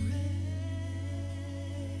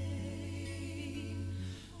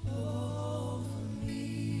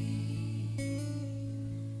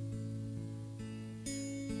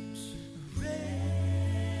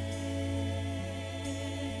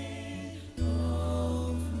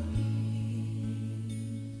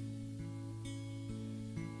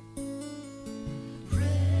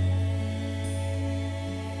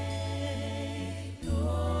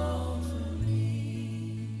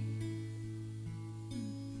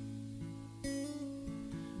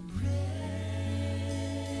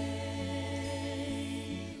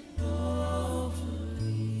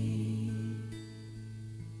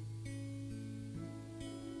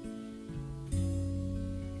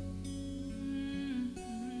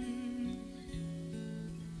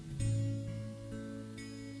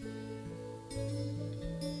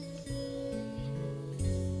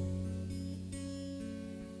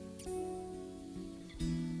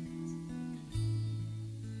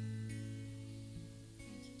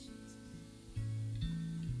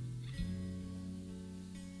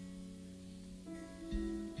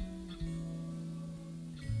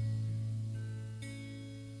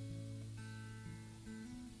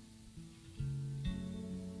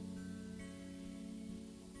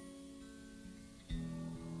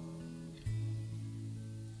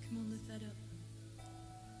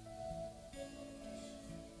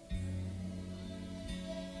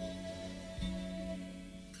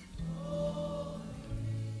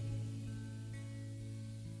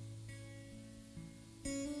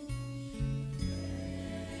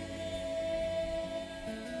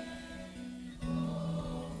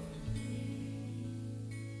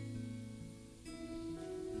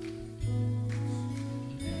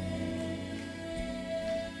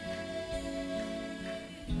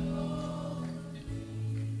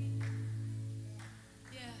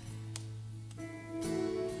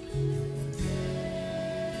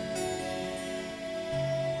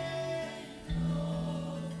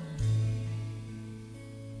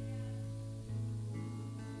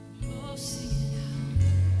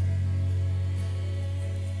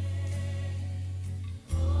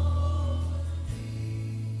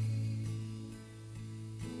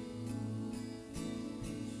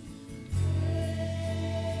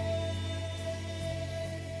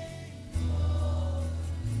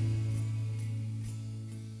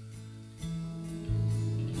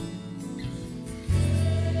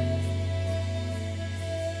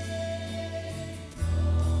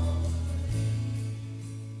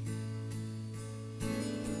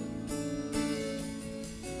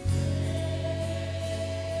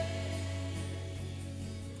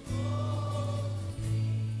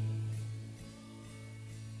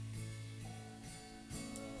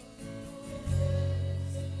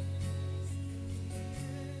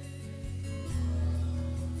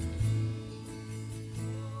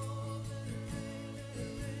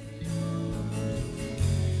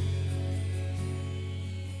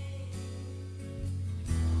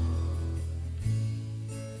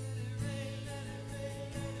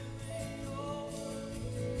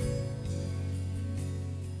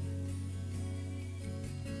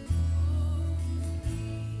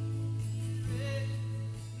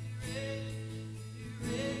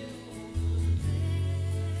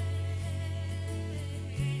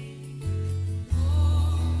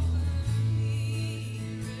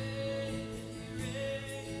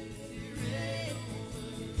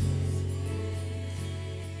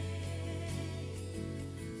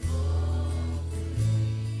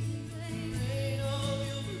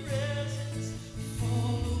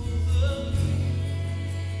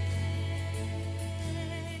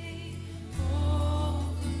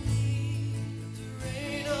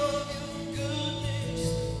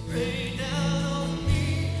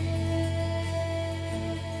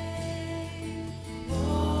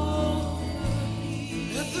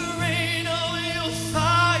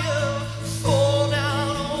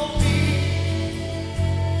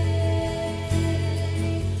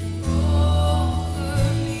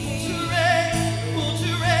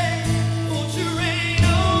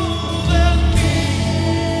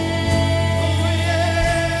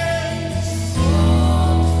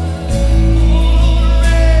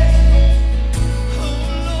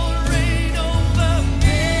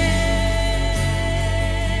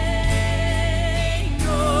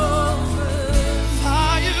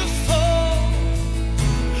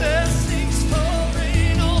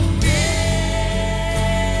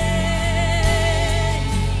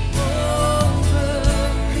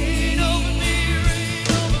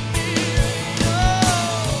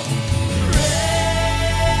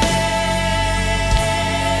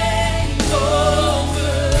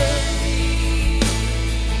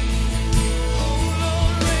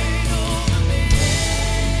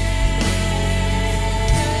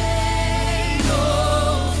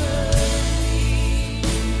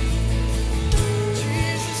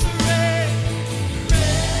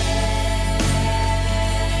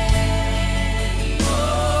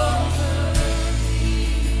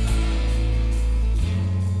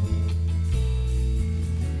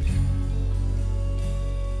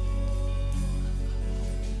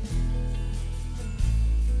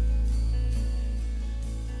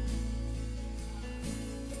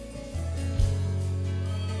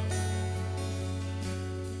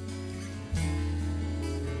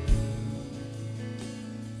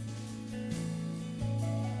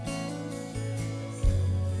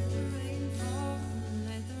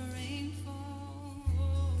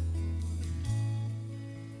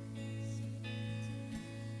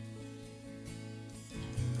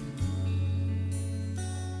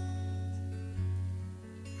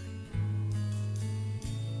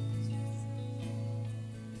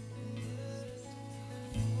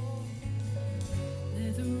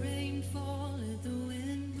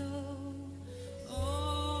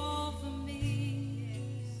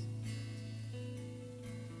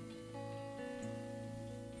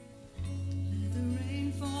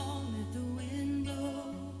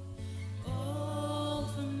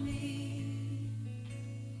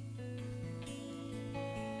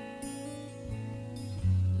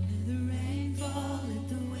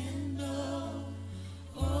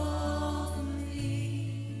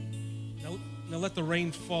 let the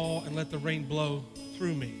rain fall and let the rain blow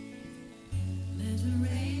through me. Let the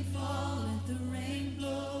rain fall, let the rain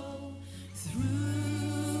blow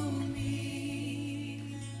through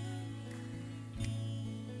me.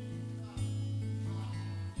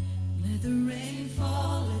 Let the rain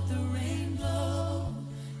fall, let the rain blow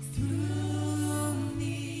through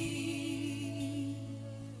me.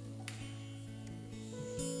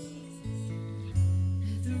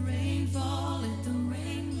 Let the rain fall, let the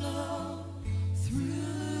rain blow through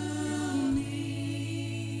me.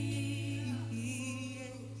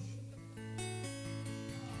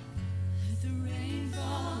 Let the rain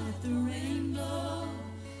fall, let the rain blow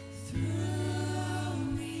through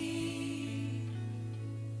me.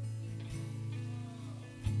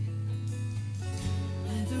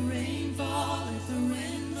 Let the rain fall, let the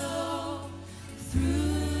rain blow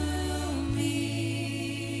through me.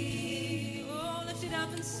 Oh, lift it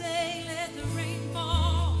up and say, let the rain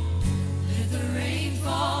fall. Let the rain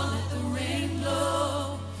fall, let the rain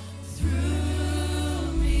blow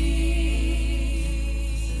through me.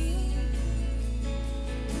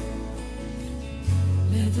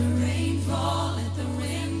 Let the rain fall, let the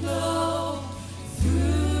rain blow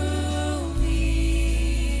through me.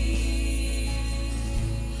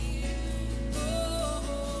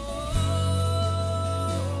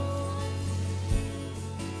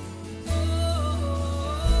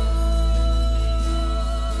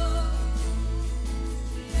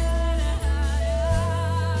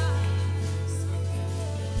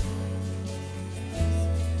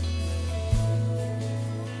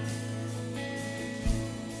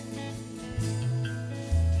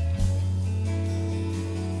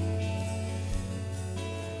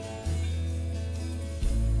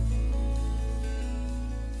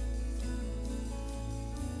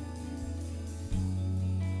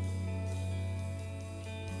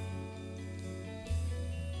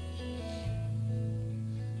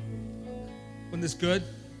 Wasn't this good?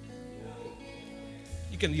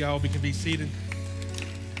 Y'all can be seated.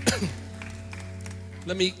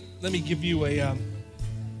 Let me give you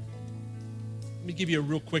a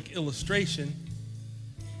real quick illustration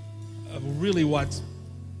of really what's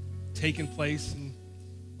taking place and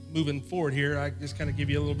moving forward here. I just kind of give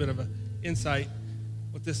you a little bit of an insight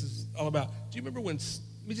what this is all about. Do you remember when?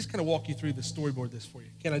 Let me just kind of walk you through the storyboard this for you.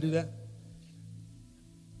 Can I do that?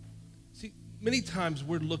 See, many times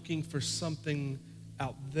we're looking for something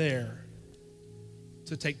out there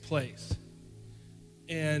to take place.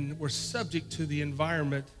 And we're subject to the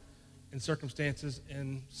environment and circumstances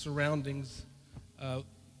and surroundings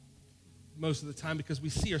most of the time because we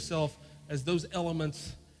see ourselves as those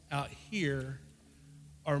elements out here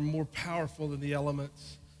are more powerful than the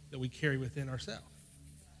elements that we carry within ourselves.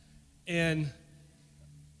 And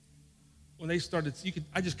when they started,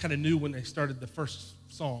 I just kind of knew when they started the first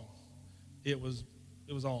song, it was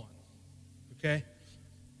on, okay?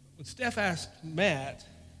 When Steph asked Matt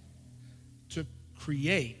to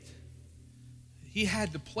create, he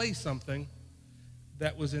had to play something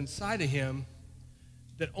that was inside of him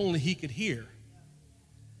that only he could hear.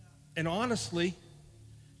 And honestly,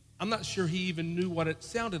 I'm not sure he even knew what it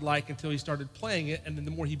sounded like until he started playing it, and then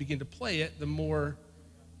the more he began to play it, the more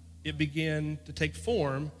it began to take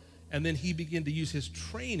form, and then he began to use his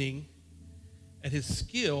training and his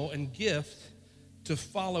skill and gift to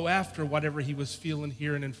follow after whatever he was feeling,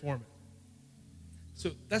 hearing, and forming.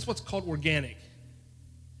 So that's what's called organic,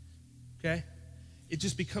 okay? It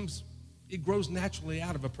just it grows naturally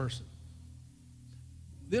out of a person.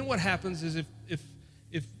 Then what happens is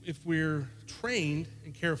if we're trained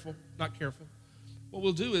and not careful, what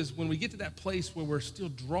we'll do is when we get to that place where we're still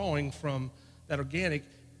drawing from that organic,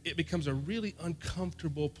 it becomes a really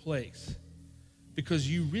uncomfortable place because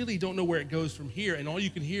you really don't know where it goes from here, and all you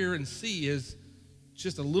can hear and see is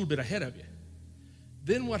just a little bit ahead of you.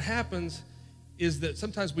 Then what happens is that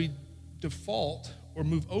sometimes we default or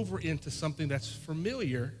move over into something that's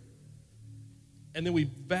familiar, and then we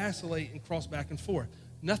vacillate and cross back and forth.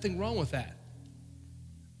 Nothing wrong with that.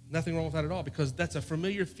 Nothing wrong with that at all, because that's a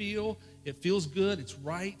familiar feel. It feels good, it's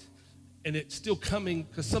right, and it's still coming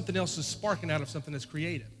because something else is sparking out of something that's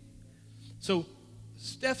created. So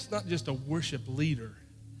Steph's not just a worship leader.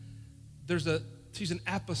 She's an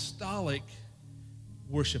apostolic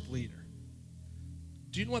worship leader.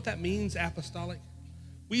 Do you know what that means, apostolic?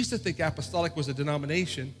 We used to think apostolic was a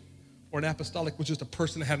denomination, or an apostolic was just a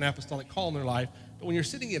person that had an apostolic call in their life. But when you're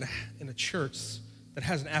sitting in a church that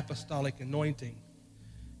has an apostolic anointing,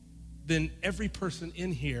 then every person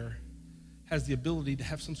in here has the ability to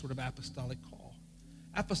have some sort of apostolic call.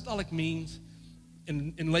 Apostolic means,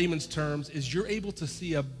 in layman's terms, is you're able to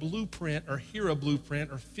see a blueprint or hear a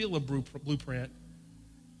blueprint or feel a blueprint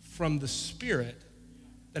from the Spirit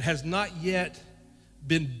that has not yet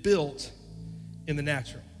been built in the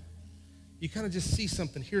natural. You kind of just see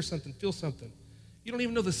something, hear something, feel something. You don't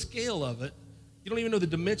even know the scale of it. You don't even know the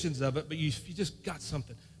dimensions of it, but you just got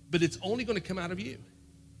something. But it's only going to come out of you.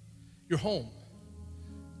 Your home.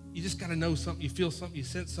 You just got to know something. You feel something. You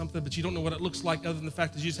sense something, but you don't know what it looks like other than the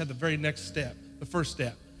fact that you just had the very next step, the first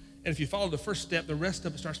step. And if you follow the first step, the rest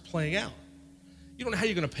of it starts playing out. You don't know how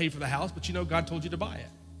you're going to pay for the house, but you know God told you to buy it.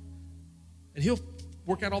 And he'll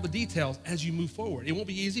work out all the details as you move forward. It won't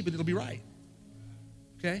be easy, but it'll be right.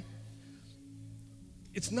 Okay?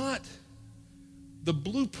 It's not the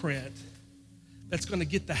blueprint that's going to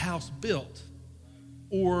get the house built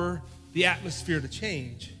or the atmosphere to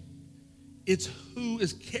change. It's who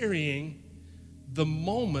is carrying the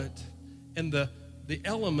moment and the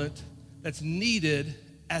element that's needed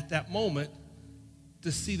at that moment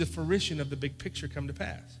to see the fruition of the big picture come to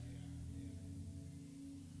pass.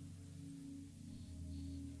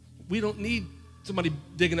 We don't need somebody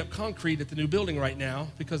digging up concrete at the new building right now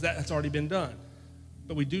because that's already been done.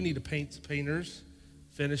 But we do need painters,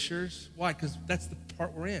 finishers. Why? Because that's the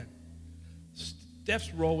part we're in.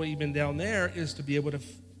 Steph's role even down there is to be able to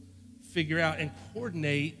figure out and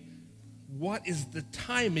coordinate what is the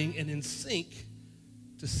timing and in sync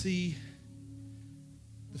to see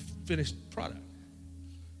the finished product.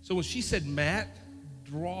 So when she said, Matt,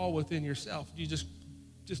 draw within yourself, you just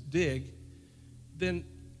dig, then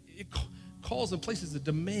it calls and places a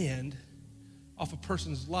demand off a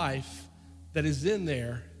person's life that is in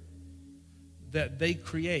there that they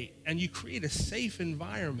create. And you create a safe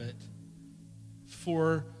environment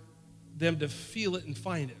for them to feel it and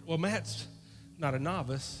find it. Well, Matt's not a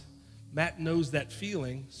novice. Matt knows that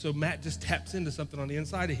feeling, so Matt just taps into something on the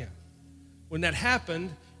inside of him. When that happened,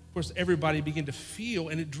 of course, everybody began to feel,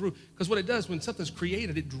 and it drew. Because what it does, when something's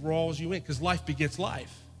created, it draws you in, because life begets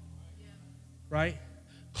life. Right?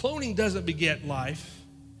 Cloning doesn't beget life.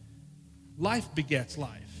 Life begets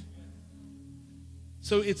life.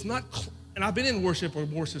 So it's not, and I've been in worship where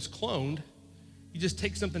worship's cloned. You just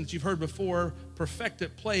take something that you've heard before, perfect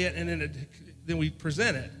it, play it, and then we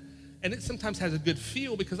present it. And it sometimes has a good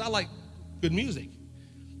feel because I like good music.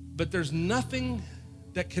 But there's nothing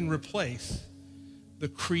that can replace the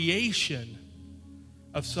creation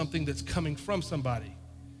of something that's coming from somebody.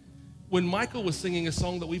 When Michael was singing a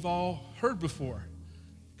song that we've all heard before,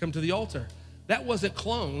 Come to the Altar, that wasn't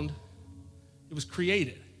cloned, it was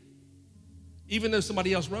created. Even though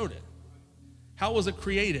somebody else wrote it. How was it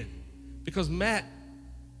created? Because Matt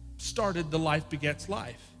started the Life Begets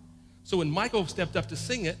Life. So when Michael stepped up to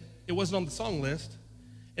sing it, it wasn't on the song list,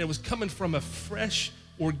 and it was coming from a fresh,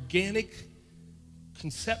 organic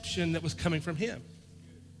conception that was coming from him.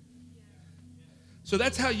 So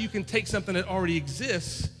that's how you can take something that already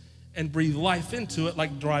exists and breathe life into it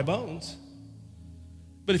like dry bones.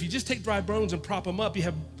 But if you just take dry bones and prop them up, you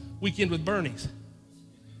have Weekend with Bernie's.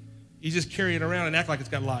 You just carry it around and act like it's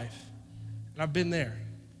got life. And I've been there.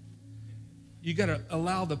 You got to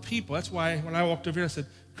allow the people. That's why when I walked over here, I said,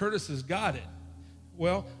 Curtis has got it.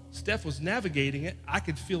 Well, Steph was navigating it. I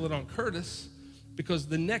could feel it on Curtis because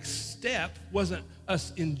the next step wasn't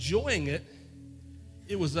us enjoying it.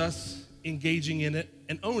 It was us engaging in it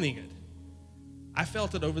and owning it. I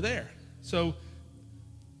felt it over there. So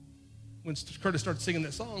when Curtis started singing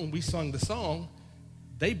that song, we sung the song.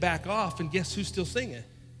 They back off, and guess who's still singing?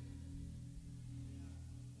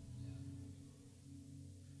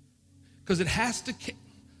 Because it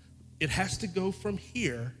has to go from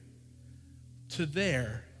here to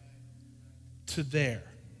there to there.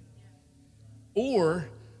 Or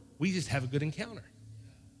we just have a good encounter.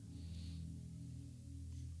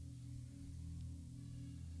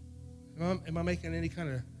 Am I making any kind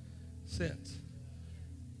of sense?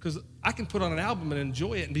 Because I can put on an album and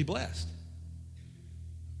enjoy it and be blessed.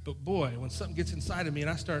 But boy, when something gets inside of me and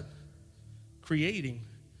I start creating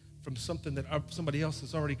from something that somebody else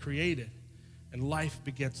has already created, and life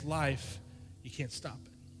begets life, you can't stop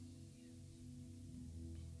it.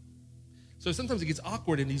 So sometimes it gets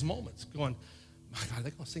awkward in these moments, going, my God, are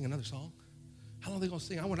they going to sing another song? How long are they going to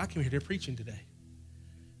sing? I came here preaching today.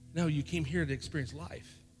 No, you came here to experience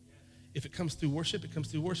life. If it comes through worship, it comes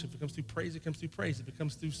through worship. If it comes through praise, it comes through praise. If it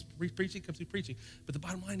comes through preaching, it comes through preaching. But the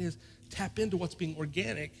bottom line is tap into what's being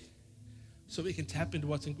organic so it can tap into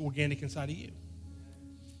what's organic inside of you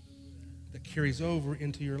that carries over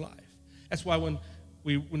into your life. That's why when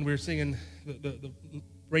we were singing the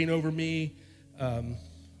Rain Over Me,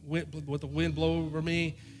 Let the Wind Blow Over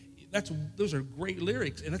Me, those are great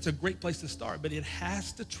lyrics, and that's a great place to start, but it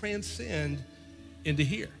has to transcend into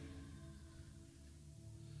here.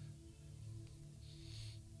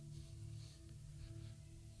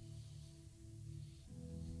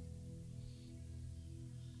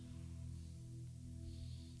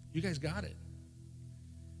 You guys got it.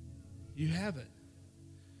 You have it.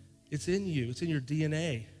 It's in you. It's in your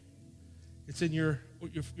DNA. It's in your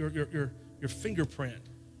fingerprint.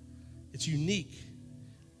 It's unique.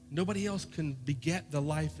 Nobody else can beget the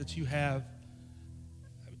life that you have.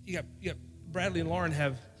 You got Bradley and Lauren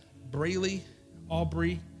have Brayley,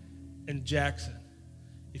 Aubrey, and Jackson.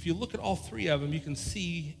 If you look at all three of them, you can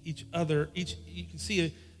see each other. You can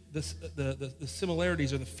see the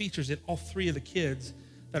similarities or the features in all three of the kids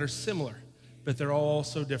that are similar, but they're all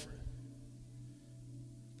so different.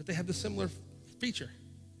 But they have the similar feature.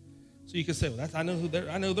 So you can say, well, I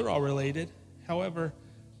know they're all related. However,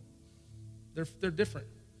 they're different.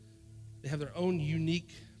 They have their own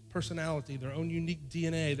unique personality, their own unique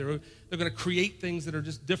DNA. They're going to create things that are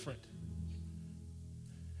just different.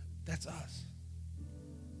 That's us.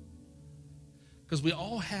 Because we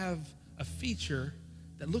all have a feature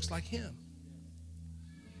that looks like him.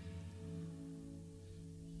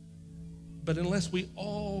 But unless we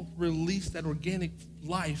all release that organic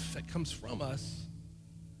life that comes from us,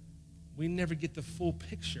 we never get the full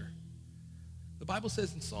picture. The Bible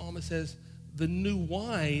says in Psalm, it says, the new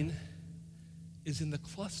wine is in the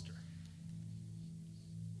cluster.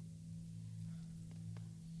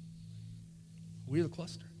 We're the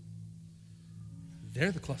cluster.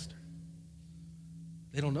 They're the cluster.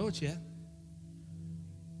 They don't know it yet.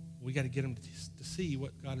 We got to get them to see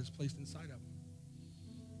what God has placed inside of them.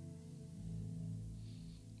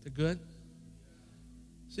 Is that good?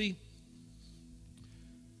 See,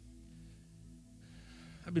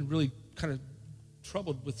 I've been really kind of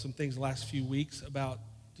troubled with some things the last few weeks about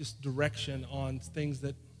just direction on things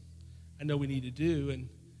that I know we need to do. And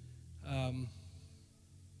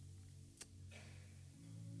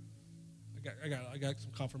I got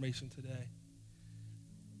some confirmation today.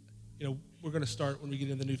 You know, we're going to start when we get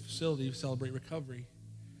in the new facility, Celebrate Recovery.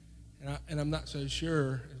 And I'm not so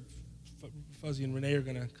sure if Fuzzy and Renee are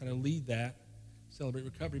going to kind of lead that, Celebrate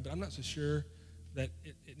Recovery, but I'm not so sure that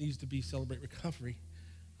it needs to be Celebrate Recovery.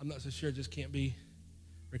 I'm not so sure it just can't be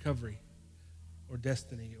recovery or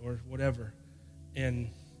destiny or whatever. And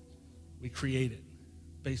we create it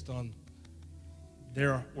based on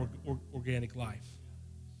their organic life.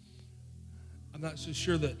 I'm not so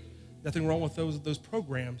sure that nothing wrong with those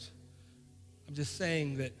programs. I'm just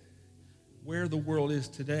saying that where the world is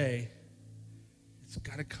today, it's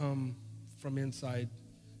got to come from inside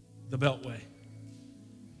the Beltway.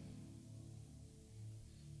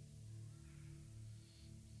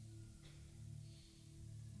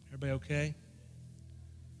 Everybody okay?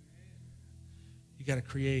 You got to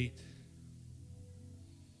create.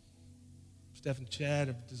 Steph and Chad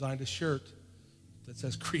have designed a shirt that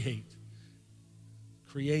says create.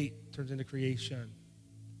 Create turns into creation.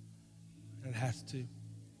 And it has to.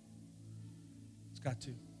 It's got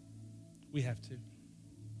to. We have to.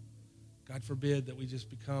 God forbid that we just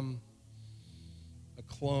become a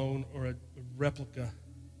clone or a replica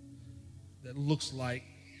that looks like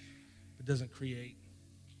but doesn't create.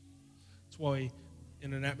 That's why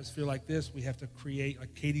in an atmosphere like this, we have to create,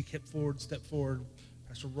 like Katie kept forward, step forward,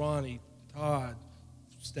 Pastor Ronnie, Todd,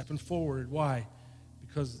 stepping forward. Why?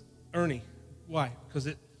 Because Ernie. Why? Because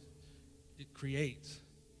it creates.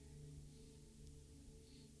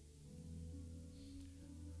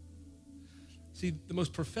 See, the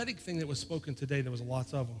most prophetic thing that was spoken today, there was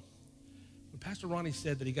lots of them. When Pastor Ronnie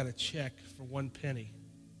said that he got a check for 1 penny,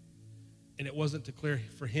 and it wasn't to clear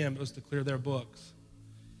for him, it was to clear their books.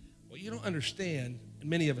 What you don't understand, and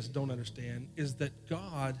many of us don't understand, is that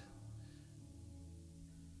God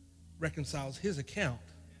reconciles his account,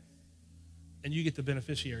 and you get the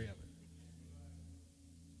beneficiary of it.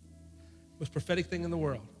 Most prophetic thing in the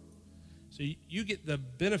world. So you get the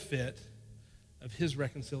benefit of his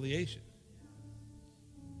reconciliation.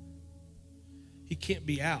 He can't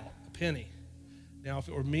be out a penny. Now, if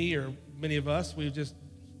it were me or many of us, we'd just,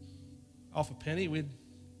 off a penny, we'd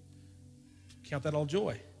count that all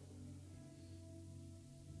joy.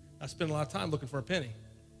 I spend a lot of time looking for a penny.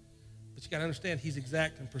 But you got to understand, he's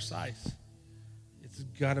exact and precise. It's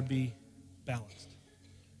got to be balanced.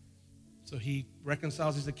 So he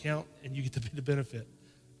reconciles his account, and you get to be the benefit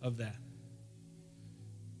of that.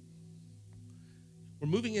 We're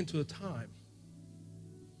moving into a time,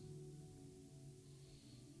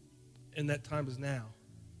 and that time is now,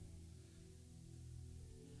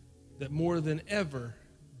 that more than ever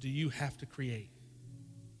do you have to create.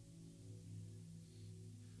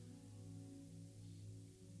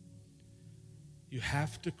 You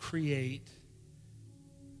have to create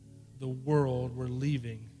the world we're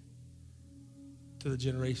leaving to the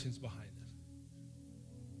generations behind us.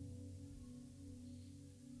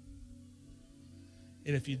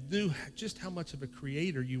 And if you knew just how much of a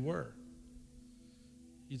creator you were,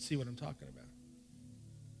 you'd see what I'm talking about.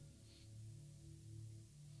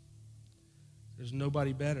 There's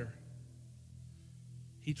nobody better.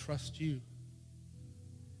 He trusts you.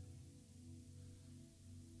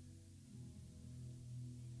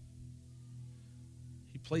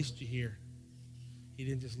 He placed you here. He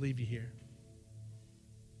didn't just leave you here.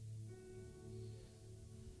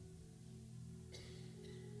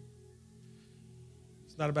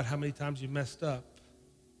 It's not about how many times you messed up.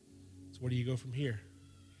 It's where do you go from here?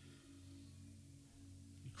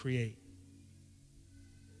 You create.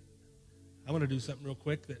 I'm going to do something real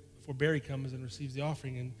quick that before Barry comes and receives the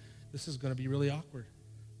offering, and this is going to be really awkward.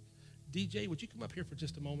 DJ, would you come up here for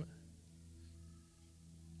just a moment?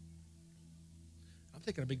 I'm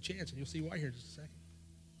taking a big chance, and you'll see why here in just a second.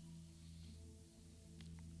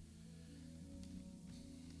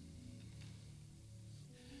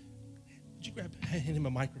 Would you hand him a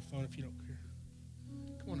microphone if you don't care?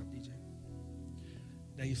 Come on up, DJ.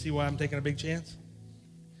 Now you see why I'm taking a big chance?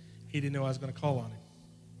 He didn't know I was going to call on him.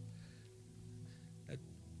 Now,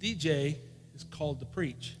 DJ is called to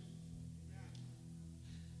preach.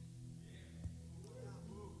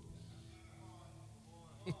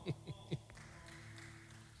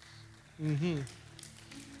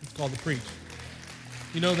 He's called to preach.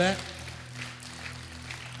 You know that?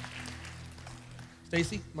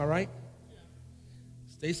 Stacy, am I right?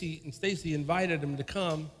 Stacy invited him to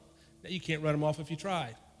come. Now you can't run him off if you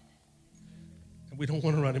tried. And we don't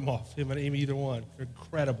want to run him off, him and Amy, either one. They're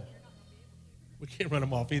incredible. We can't run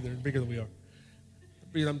him off either. They're bigger than we are.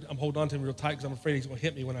 I'm holding on to him real tight because I'm afraid he's going to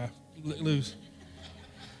hit me when I lose.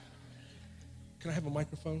 Can I have a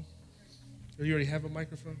microphone? Or you already have a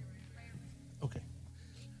microphone? Okay.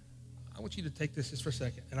 I want you to take this just for a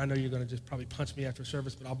second. And I know you're going to just probably punch me after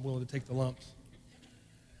service, but I'm willing to take the lumps.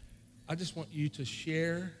 I just want you to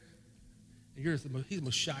share. He's the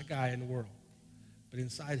most shy guy in the world. But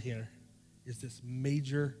inside here is this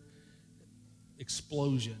major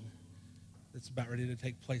explosion that's about ready to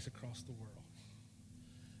take place across the world.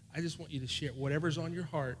 I just want you to share whatever's on your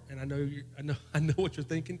heart. And I know what you're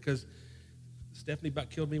thinking, because Stephanie about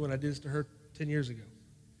killed me when I did this to her 10 years ago.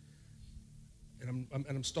 And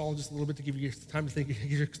I'm stalling just a little bit to give you time to think, get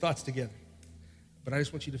your thoughts together. But I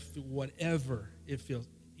just want you to feel whatever it feels.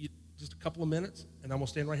 Just a couple of minutes, and I'm going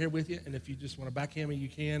to stand right here with you. And if you just want to backhand me, you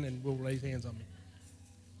can, and we'll raise hands on me.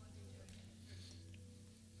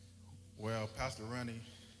 Well, Pastor Ronnie,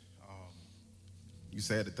 you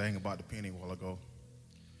said the thing about the penny a while ago.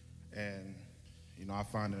 And, I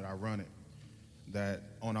find that ironic that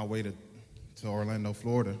on our way to Orlando,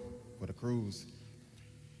 Florida for the cruise,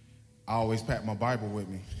 I always pack my Bible with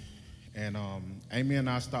me. And Amy and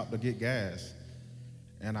I stopped to get gas.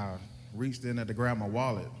 And I reached in there to grab my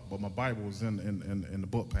wallet, but my Bible was in the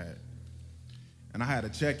book pad. And I had a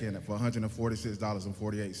check in it for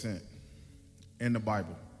 $146.48 in the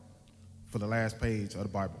Bible for the last page of the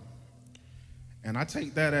Bible. And I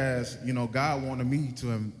take that as, God wanted me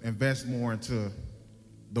to invest more into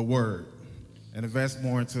the Word and invest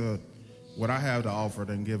more into what I have to offer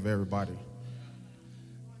than give everybody.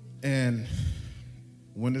 And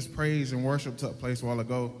when this praise and worship took place a while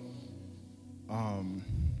ago,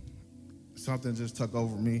 something just took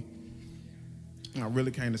over me. And I really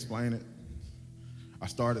can't explain it. I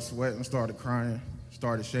started sweating, started crying,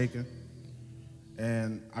 started shaking.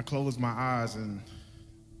 And I closed my eyes, and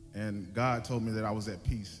God told me that I was at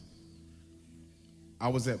peace. I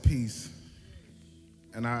was at peace.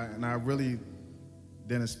 And I really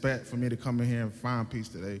didn't expect for me to come in here and find peace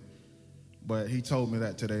today. But he told me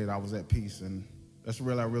that today that I was at peace. And that's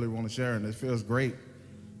really, I really want to share. And it feels great.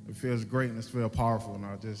 It feels great, and it feels powerful. And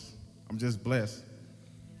I'm just blessed.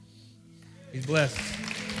 He's blessed.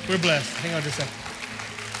 We're blessed. Hang on just a second.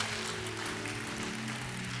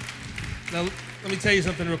 Now, let me tell you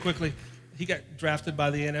something real quickly. He got drafted by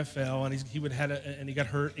the NFL, and he got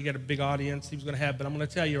hurt. He got a big audience he was going to have. But I'm going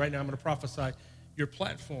to tell you right now, I'm going to prophesy, your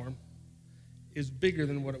platform is bigger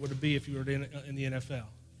than what it would be if you were in the NFL.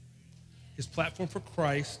 His platform for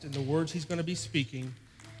Christ and the words he's going to be speaking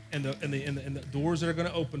and the doors that are going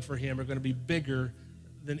to open for him are going to be bigger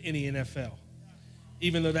than any NFL.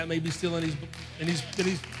 Even though that may be still in his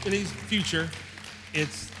future,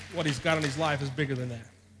 it's what he's got in his life is bigger than that.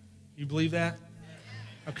 You believe that?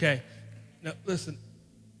 Okay. Now listen,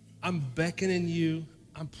 I'm beckoning you.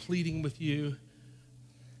 I'm pleading with you.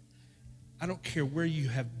 I don't care where you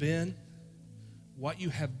have been, what you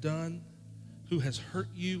have done, who has hurt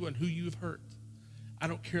you and who you have hurt. I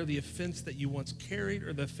don't care the offense that you once carried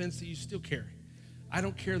or the offense that you still carry. I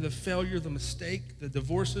don't care the failure, the mistake, the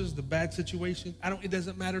divorces, the bad situation. It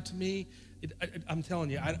doesn't matter to me. I'm telling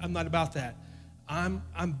you, I'm not about that. I'm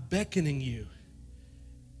beckoning you.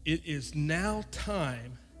 It is now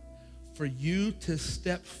time for you to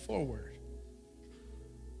step forward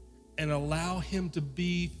and allow him to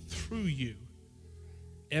be through you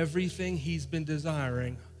everything he's been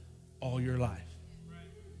desiring all your life.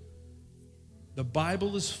 The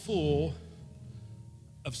Bible is full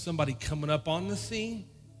of somebody coming up on the scene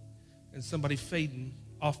and somebody fading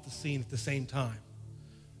off the scene at the same time.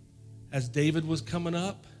 As David was coming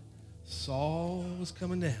up, Saul was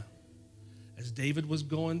coming down. As David was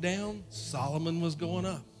going down, Solomon was going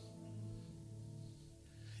up.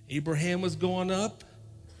 Abraham was going up,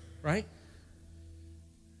 right?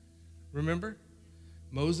 Remember?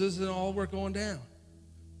 Moses and all were going down.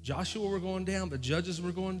 Joshua were going down. The judges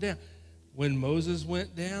were going down. When Moses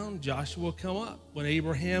went down, Joshua come up. When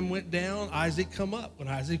Abraham went down, Isaac come up. When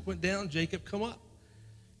Isaac went down, Jacob come up.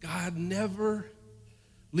 God never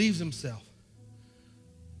leaves himself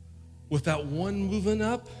without one moving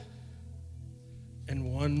up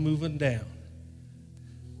and one moving down.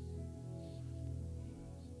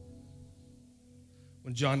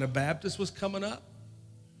 When John the Baptist was coming up,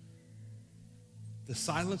 the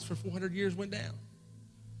silence for 400 years went down.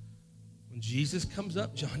 When Jesus comes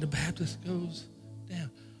up, John the Baptist goes down.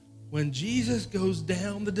 When Jesus goes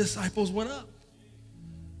down, the disciples went up.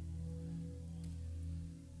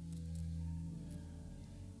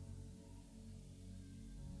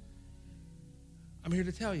 I'm here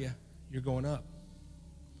to tell you, you're going up.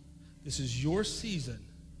 This is your season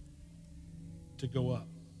to go up.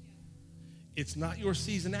 It's not your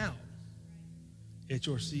season out. It's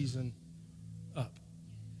your season up.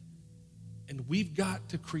 And we've got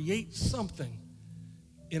to create something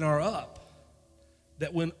in our up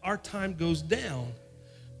that when our time goes down,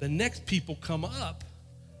 the next people come up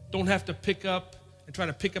don't have to pick up and try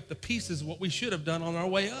to pick up the pieces of what we should have done on our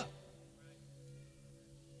way up.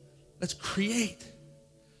 Let's create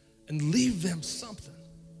and leave them something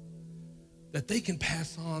that they can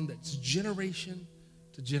pass on that's generation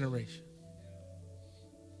to generation.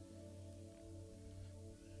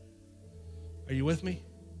 Are you with me?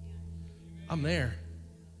 I'm there.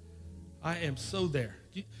 I am so there.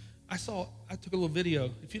 I took a little video.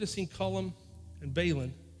 If you'd have seen Cullum and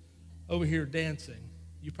Balin over here dancing,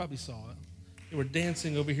 you probably saw it. They were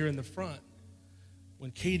dancing over here in the front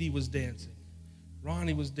when Katie was dancing.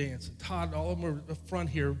 Ronnie was dancing. Todd, all of them were up front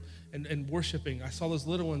here and worshiping. I saw those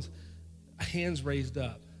little ones, hands raised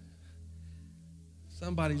up.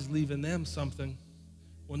 Somebody's leaving them something.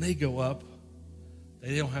 When they go up,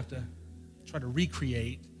 they don't have to try to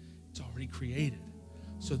recreate. It's already created.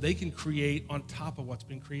 So they can create on top of what's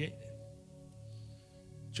been created.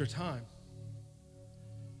 It's your time.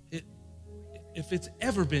 If it's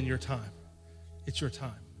ever been your time, it's your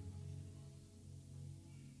time.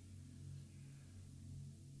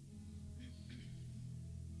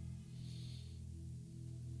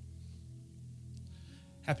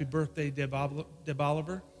 Happy birthday, Deb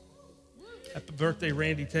Oliver. Happy birthday,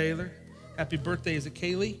 Randy Taylor. Happy birthday, is it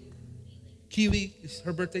Kaylee? Keely, is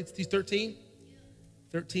her birthday, she's 13?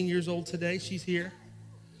 13 years old today, she's here.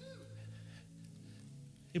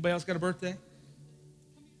 Anybody else got a birthday?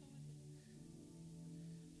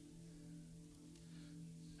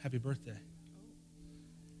 Happy birthday.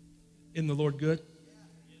 Isn't the Lord good?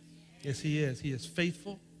 Yes, he is. He is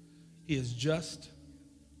faithful. He is just.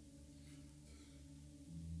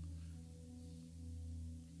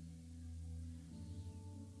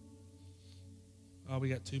 Oh, we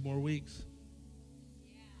got 2 more weeks.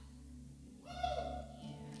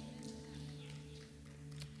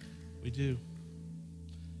 We do.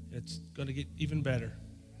 It's going to get even better.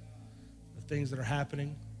 The things that are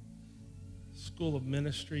happening. School of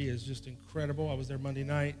Ministry is just incredible. I was there Monday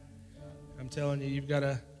night. I'm telling you, you've got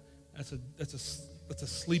that's a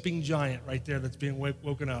sleeping giant right there that's being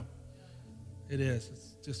woken up. It is.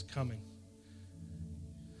 It's just coming.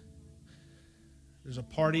 There's a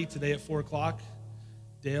party today at 4 o'clock.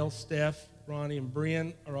 Dale, Steph, Ronnie, and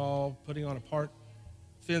Brian are all putting on a part.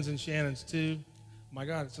 Finn's and Shannon's too. My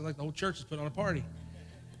God, it sounds like the whole church is putting on a party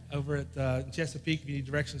over at Chesapeake. If you need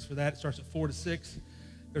directions for that, it starts at 4 to 6.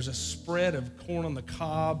 There's a spread of corn on the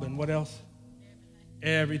cob and what else?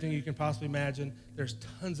 Everything you can possibly imagine. There's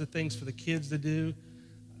tons of things for the kids to do.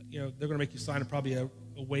 You know, they're going to make you sign probably a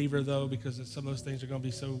waiver, though, because some of those things are going to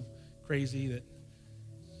be so crazy that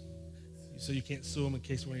so you can't sue them in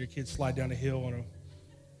case one of your kids slide down a hill on a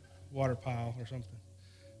water pile or something.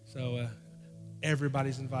 So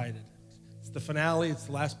everybody's invited. It's the finale. It's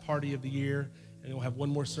the last party of the year. And we'll have one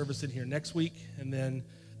more service in here next week. And then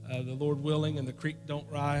the Lord willing and the creek don't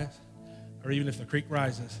rise, or even if the creek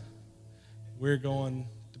rises, we're going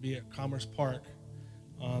to be at Commerce Park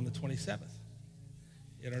on the 27th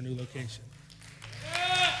at our new location.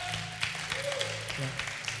 Yeah.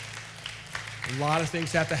 A lot of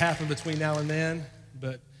things have to happen between now and then,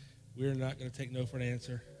 but we're not going to take no for an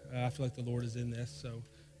answer. I feel like the Lord is in this, so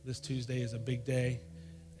this Tuesday is a big day.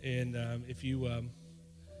 And if you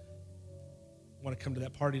want to come to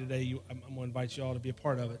that party today, I'm going to invite you all to be a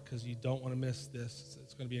part of it because you don't want to miss this.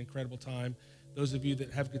 It's going to be an incredible time. Those of you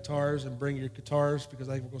that have guitars, and bring your guitars because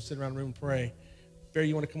I think we're going to sit around the room and pray. Barry,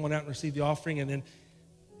 you want to come on out and receive the offering, and then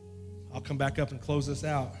I'll come back up and close this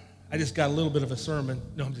out. I just got a little bit of a sermon.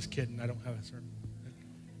 No, I'm just kidding. I don't have a sermon.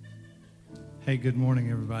 Hey, good morning,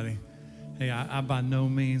 everybody. Hey, I by no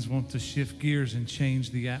means want to shift gears and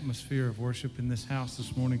change the atmosphere of worship in this house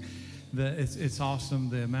this morning. It's awesome,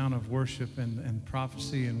 the amount of worship and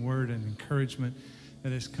prophecy and word and encouragement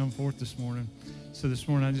that has come forth this morning. So this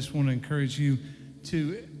morning, I just want to encourage you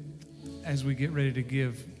to, as we get ready to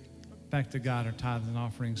give back to God our tithes and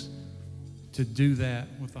offerings, to do that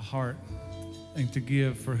with a heart and to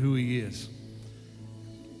give for who He is.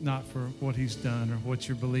 Not for what He's done or what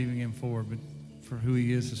you're believing Him for, but for who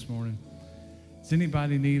He is this morning. Does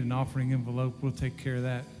anybody need an offering envelope? We'll take care of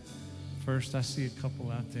that first. I see a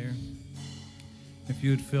couple out there. If you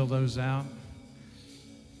would fill those out,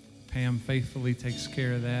 Pam faithfully takes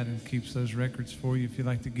care of that and keeps those records for you. If you'd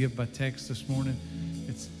like to give by text this morning,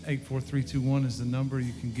 it's 84321 is the number.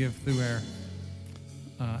 You can give through our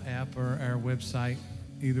app or our website,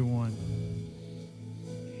 either one.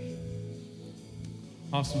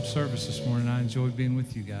 Awesome service this morning. I enjoyed being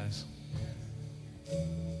with you guys.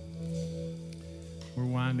 We're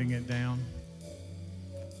winding it down.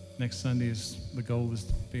 Next Sunday the goal is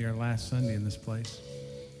to be our last Sunday in this place.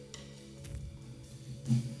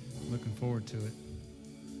 Looking forward to it.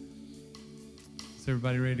 Is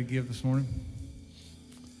everybody ready to give this morning?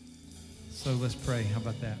 So let's pray. How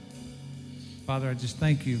about that? Father, I just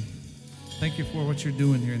thank you. Thank you for what you're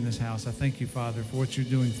doing here in this house. I thank you, Father, for what you're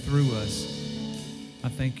doing through us. I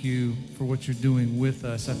thank you for what you're doing with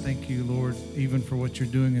us. I thank you, Lord, even for what you're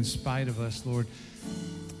doing in spite of us, Lord.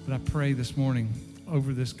 But I pray this morning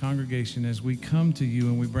over this congregation as we come to you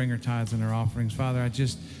and we bring our tithes and our offerings. Father, I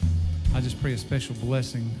just pray a special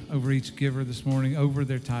blessing over each giver this morning, over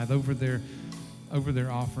their tithe, over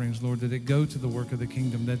their offerings, Lord, that it go to the work of the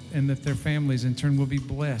kingdom, and that their families in turn will be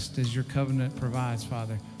blessed as your covenant provides,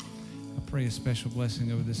 Father. I pray a special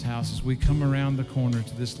blessing over this house as we come around the corner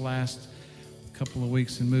to this last couple of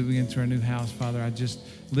weeks and moving into our new house, Father. I just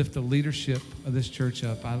lift the leadership of this church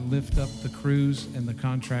up. I lift up the crews and the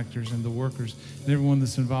contractors and the workers and everyone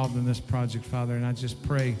that's involved in this project, Father, and I just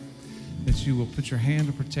pray that you will put your hand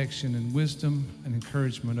of protection and wisdom and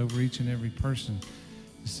encouragement over each and every person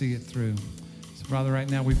to see it through. So, Father, right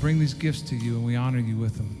now we bring these gifts to you and we honor you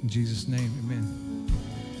with them. In Jesus' name, amen.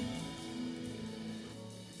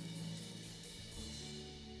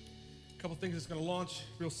 A couple things that's going to launch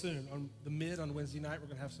real soon. On Wednesday night, we're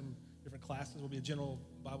going to have some different classes. There'll be a general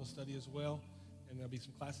Bible study as well, and there'll be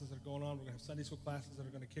some classes that are going on. We're going to have Sunday school classes that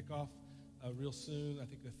are going to kick off real soon, I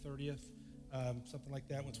think the 30th, something like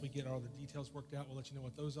that. Once we get all the details worked out, we'll let you know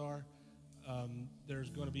what those are.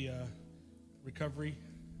 There's going to be a recovery,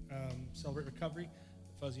 Celebrate Recovery.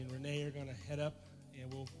 Fuzzy and Renee are going to head up,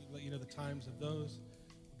 and we'll let you know the times of those.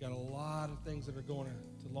 We've got a lot of things that are going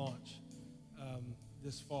to launch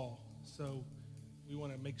this fall. So we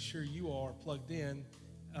want to make sure you all are plugged in.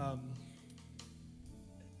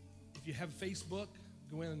 If you have Facebook,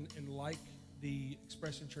 go in and like the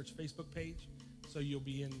Expression Church Facebook page so you'll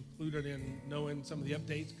be included in knowing some of the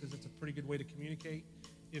updates because it's a pretty good way to communicate.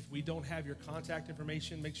 If we don't have your contact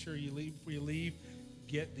information, make sure before you leave,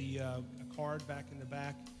 get a card back in the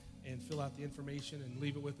back and fill out the information and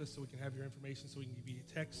leave it with us so we can have your information so we can give you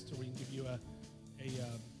a text or we can give you a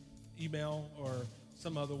email or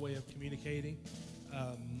some other way of communicating.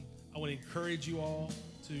 I want to encourage you all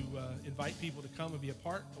to invite people to come and be a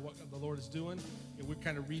part of what the Lord is doing. And we're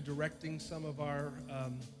kind of redirecting some of our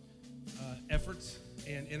efforts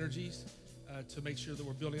and energies to make sure that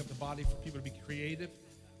we're building up the body for people to be creative.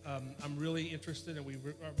 I'm really interested, and we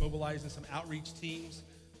are mobilizing some outreach teams.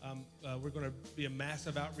 We're going to be a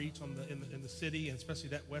massive outreach in the city, and especially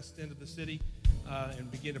that west end of the city, and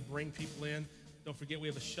begin to bring people in. Don't forget we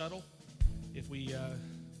have a shuttle. If we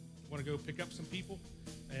want to go pick up some people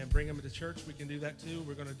and bring them to church, we can do that too.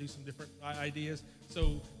 We're going to do some different ideas.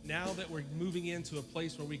 So now that we're moving into a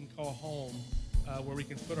place where we can call home, where we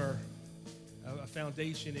can put a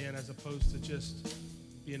foundation in as opposed to just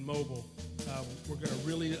being mobile, we're going to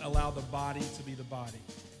really allow the body to be the body.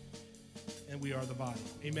 and we are the body.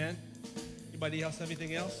 Amen? Anybody else have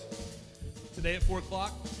anything else? Today at 4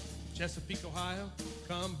 o'clock, Chesapeake, Ohio,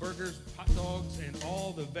 come, burgers, hot dogs, and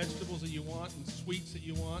all the vegetables that you want and sweets that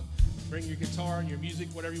you want. Bring your guitar and your music,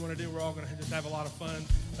 whatever you want to do. We're all going to just have a lot of fun.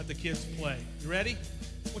 Let the kids play. You ready?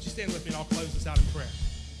 Why don't you stand with me and I'll close this out in prayer.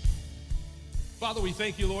 Father, we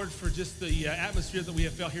thank you, Lord, for just the atmosphere that we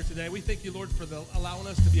have felt here today. We thank you, Lord, for allowing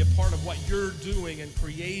us to be a part of what you're doing and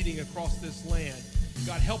creating across this land.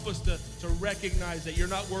 God, help us to recognize that you're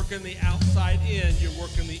not working the outside in, you're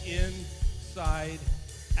working the inside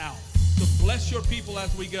out. So bless your people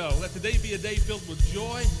as we go. Let today be a day filled with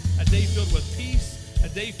joy, a day filled with peace, a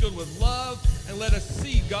day filled with love, and let us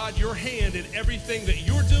see, God, your hand in everything that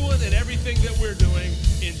you're doing and everything that we're doing.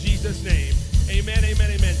 In Jesus' name, amen, amen,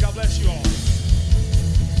 amen. God bless you all.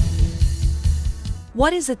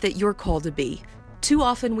 What is it that you're called to be? Too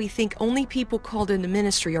often we think only people called into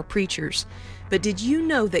ministry are preachers. But did you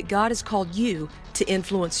know that God has called you to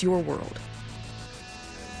influence your world?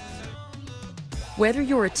 Whether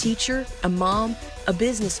you're a teacher, a mom, a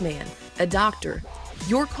businessman, a doctor,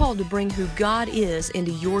 you're called to bring who God is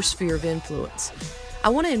into your sphere of influence. I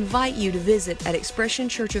want to invite you to visit at Expression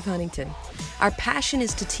Church of Huntington. Our passion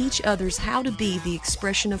is to teach others how to be the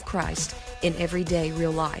expression of Christ in everyday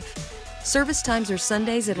real life. Service times are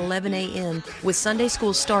Sundays at 11 a.m. with Sunday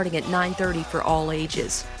school starting at 9:30 for all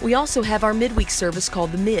ages. We also have our midweek service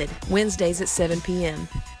called The Mid, Wednesdays at 7 p.m.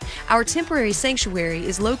 Our temporary sanctuary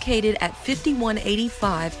is located at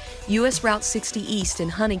 5185 U.S. Route 60 East in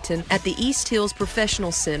Huntington at the East Hills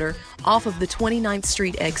Professional Center off of the 29th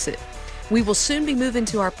Street exit. We will soon be moving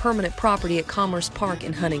to our permanent property at Commerce Park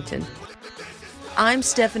in Huntington. I'm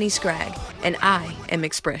Stephanie Scragg, and I am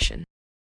Expression.